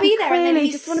didn't want to be there, and then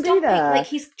he's just want to stopping. be there. Like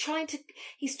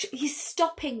he's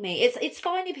stopping me. It's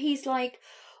fine if he's like,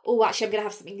 oh, actually, I'm going to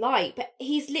have something light, but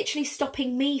he's literally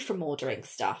stopping me from ordering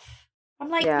stuff. I'm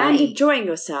like, and enjoying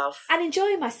yourself, and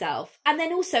enjoying myself, and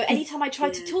then also anytime I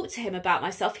try to talk to him about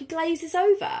myself, he glazes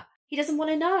over. He doesn't want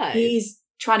to know. He's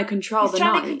trying to control He's the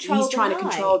trying night. to control He's the trying to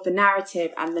night. control the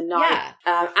narrative and the night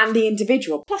and the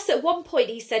individual. Plus, at one point,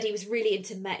 he said he was really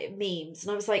into memes,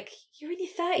 and I was like, "You're in your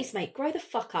 30s, mate. Grow the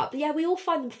fuck up." But yeah, we all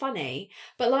find them funny,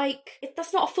 but like,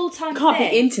 that's not a full-time Can't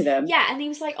thing. be into them. Yeah, and he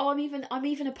was like, "Oh, I'm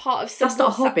even a part of some That's not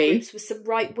a WhatsApp hobby. groups with some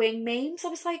right-wing memes." I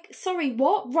was like, "Sorry,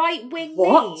 what right-wing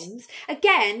What? memes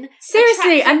again?"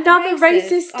 Seriously, attracting another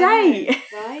racists. racist date. I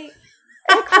know, right?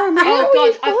 Ekram, how Oh, are God,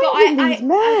 you I've got- finding these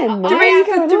men? I- What Three is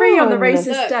for going three on the on? racist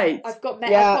Look, dates. I've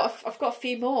got a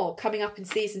few more coming up in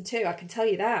season 2. I can tell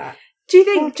you that. Do you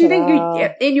think Fucking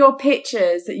hell. in your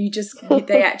pictures that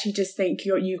they actually just think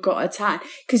you've got a tan?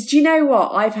 Because do you know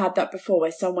what? I've had that before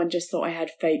where someone just thought I had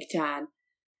fake tan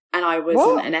and I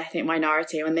wasn't an ethnic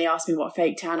minority. When they asked me what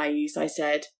fake tan I used, I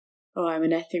said, "Oh, I'm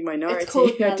an ethnic minority." It's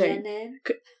called I don't. melanin.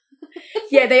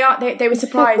 Yeah, they are. They were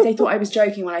surprised. They thought I was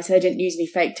joking when I said I didn't use any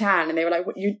fake tan, and they were like,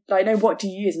 "What you? I know what do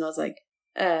you use?" And I was like,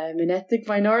 "I'm an ethnic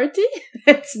minority.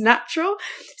 It's natural."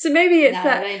 So maybe it's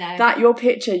They know. that your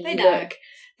picture you They know. look.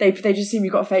 They just assume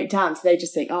you've got a fake tan, so they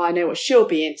just think, "Oh, I know what she'll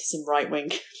be into some right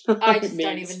wing." I just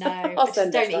don't even know. I I'll just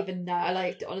send don't her stuff. even know.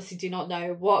 I honestly do not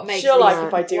know what makes She'll these like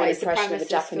if I do an white impression of a supremacists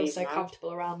Japanese feel so man.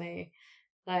 comfortable around me.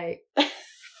 Like,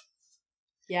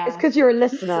 yeah, It's because you're a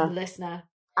just a listener. listener.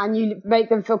 And you make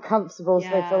them feel comfortable so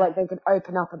they Yeah. feel like they can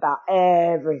open up about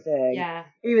everything. Yeah,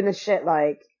 Even the shit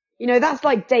like, that's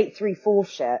like date 3-4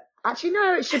 shit. Actually,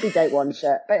 no, it should be date 1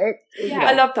 shit. But Yeah.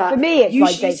 I love that. for me, it's You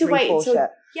like should date to wait 3-4 until shit.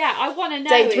 yeah. I want to know.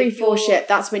 date if 3-4 you're- shit.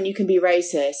 That's when you can be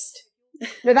racist.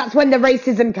 No, that's when the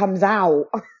racism comes out.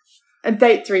 And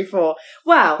date 3-4.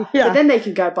 Well, Yeah. but then they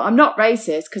can go, "But I'm not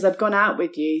racist because I've gone out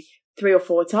with you 3 or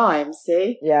 4 times.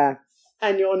 See, Yeah.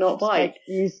 and you're not white."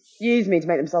 Like, use me to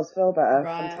make themselves feel better.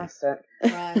 Right. Fantastic.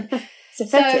 Right. It's a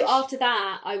So fetish. after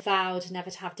that, I vowed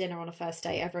never to have dinner on a first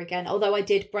date ever again. Although I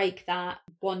did break that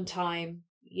one time,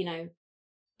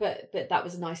 but that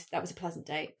was nice. That was a pleasant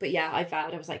date. But yeah, I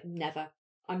vowed. I was like, never.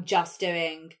 I'm just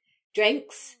doing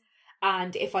drinks,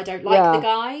 and if I don't like the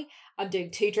guy, I'm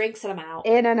doing 2 drinks and I'm out.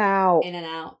 In and out. In and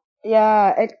out.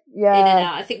 Yeah. In and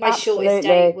out. I think my shortest absolutely.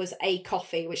 date was a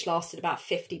coffee, which lasted about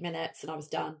 50 minutes, and I was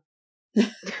done.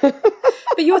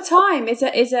 But your time is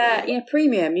a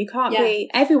premium. You can't Yeah. be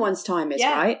everyone's time is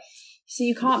Yeah. right. So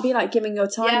you can't be like giving your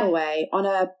time Yeah. away on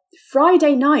a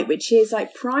Friday night, which is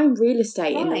like prime real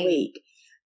estate in the Right. week,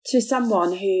 to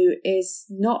someone who is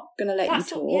not going to let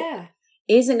That's you talk, yeah.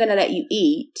 isn't going to let you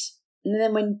eat, and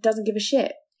then when doesn't give a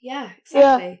shit. Yeah,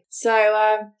 exactly. So,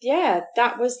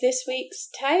 that was this week's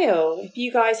tale. If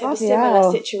you guys have a Bloody similar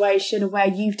hell. situation where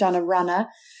you've done a runner,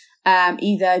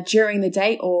 either during the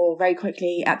date or very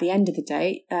quickly at the end of the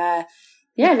date,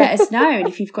 let us know. And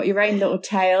if you've got your own little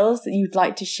tales that you'd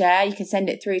like to share, you can send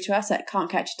it through to us at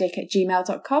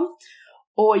can'tcatchadick@gmail.com,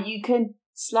 or you can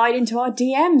slide into our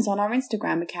DMs on our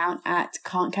Instagram account at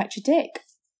can'tcatchadick.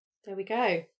 There we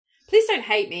go. Please don't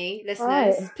hate me, listeners.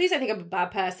 Right. Please don't think I'm a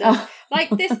bad person. Oh. Like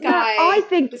this No, guy. I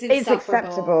think was it's insufferable.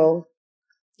 acceptable.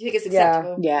 Do you think it's Yeah.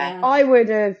 acceptable? Yeah.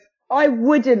 I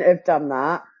wouldn't have done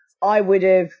that. I would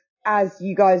have, as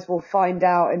you guys will find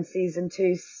out in season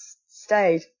 2,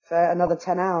 stayed for another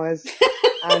 10 hours.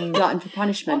 And Glutton for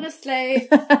punishment. Honestly,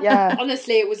 yeah,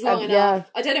 honestly, it was long yeah.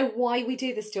 enough. I don't know why we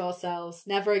do this to ourselves.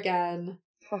 Never again.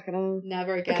 fucking hell.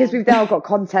 Never again. Because we've now got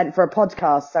content for a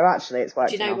podcast, so actually it's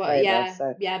worked Do you know in our what? favour. Yeah,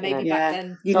 So, yeah. Maybe Yeah. back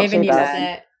then. You Not live and too you bad.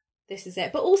 learn. This is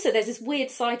it. But also, there's this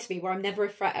weird side to me where I'm never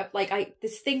afraid.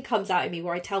 This thing comes out in me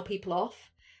where I tell people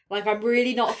off. Like I'm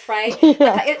really not afraid.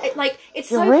 Yeah. It's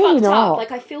You're so really fucked not. up.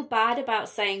 Like I feel bad about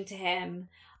saying to him,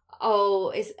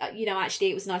 "Oh,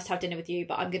 actually, it was nice to have dinner with you,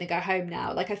 but I'm going to go home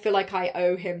now." Like I feel like I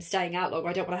owe him staying out longer.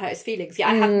 I don't want to hurt his feelings. Yeah,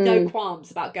 I have no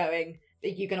qualms about going. Are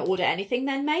you going to order anything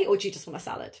then, mate, or do you just want a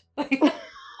salad?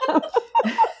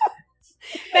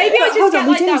 Maybe I just Hold get on,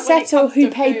 we like didn't that when it settle comes who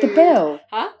to paid the food. bill.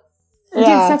 Huh? We Yeah.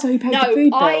 didn't settle who paid the No,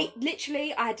 food bill.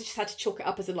 I just had to chalk it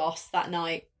up as a loss that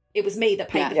night. It was me that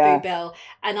paid the Yeah. food bill,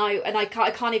 and I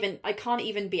can't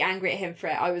even be angry at him for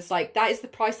it. I was like, that is the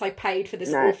price I paid for this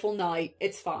No. awful night.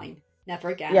 It's fine. Never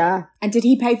again. Yeah. And did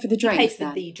he pay for the He paid drinks for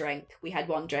then? the drink. We had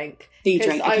one drink. The 'Cause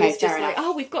drink, I okay, was just fair like, enough.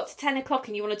 oh, we've got to 10 o'clock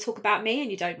and you want to talk about me and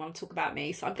you don't want to talk about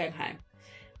me, so I'm going home.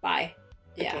 Bye.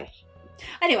 Yeah. Okay.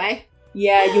 Anyway.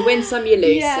 Yeah, you win some, you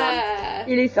lose some. Yeah.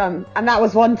 You lose some. And that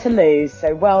was one to lose,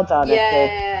 so well done, Effie.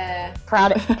 Yeah.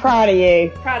 Proud of you.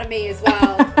 Proud of me as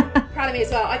well. Proud of me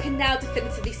as well. I can now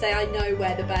definitively say I know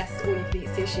where the best all-you-can-eat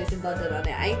sushi is in London, and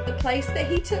it ain't the place that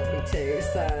he took me to,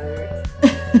 so...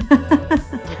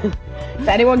 For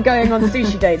anyone going on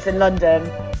sushi dates in London,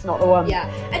 it's not the one. Yeah.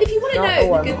 And if you want to Not know the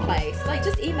the one. good place, like,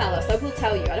 just email us. I will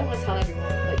tell you. I don't want to tell everyone,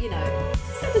 but,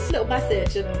 just send us a little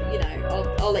message and,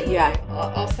 I'll let you Yeah. know.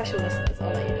 Our special listeners, I'll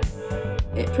let you know.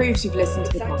 It proves you've listened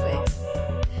to the Exactly.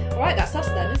 podcast. All right, that's us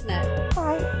then, isn't it? All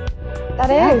right. That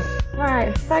is.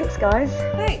 Right. Thanks, guys.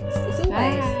 Thanks, as always.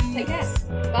 Thanks. Take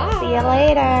care. Bye. See you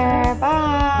later. Bye.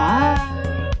 Bye.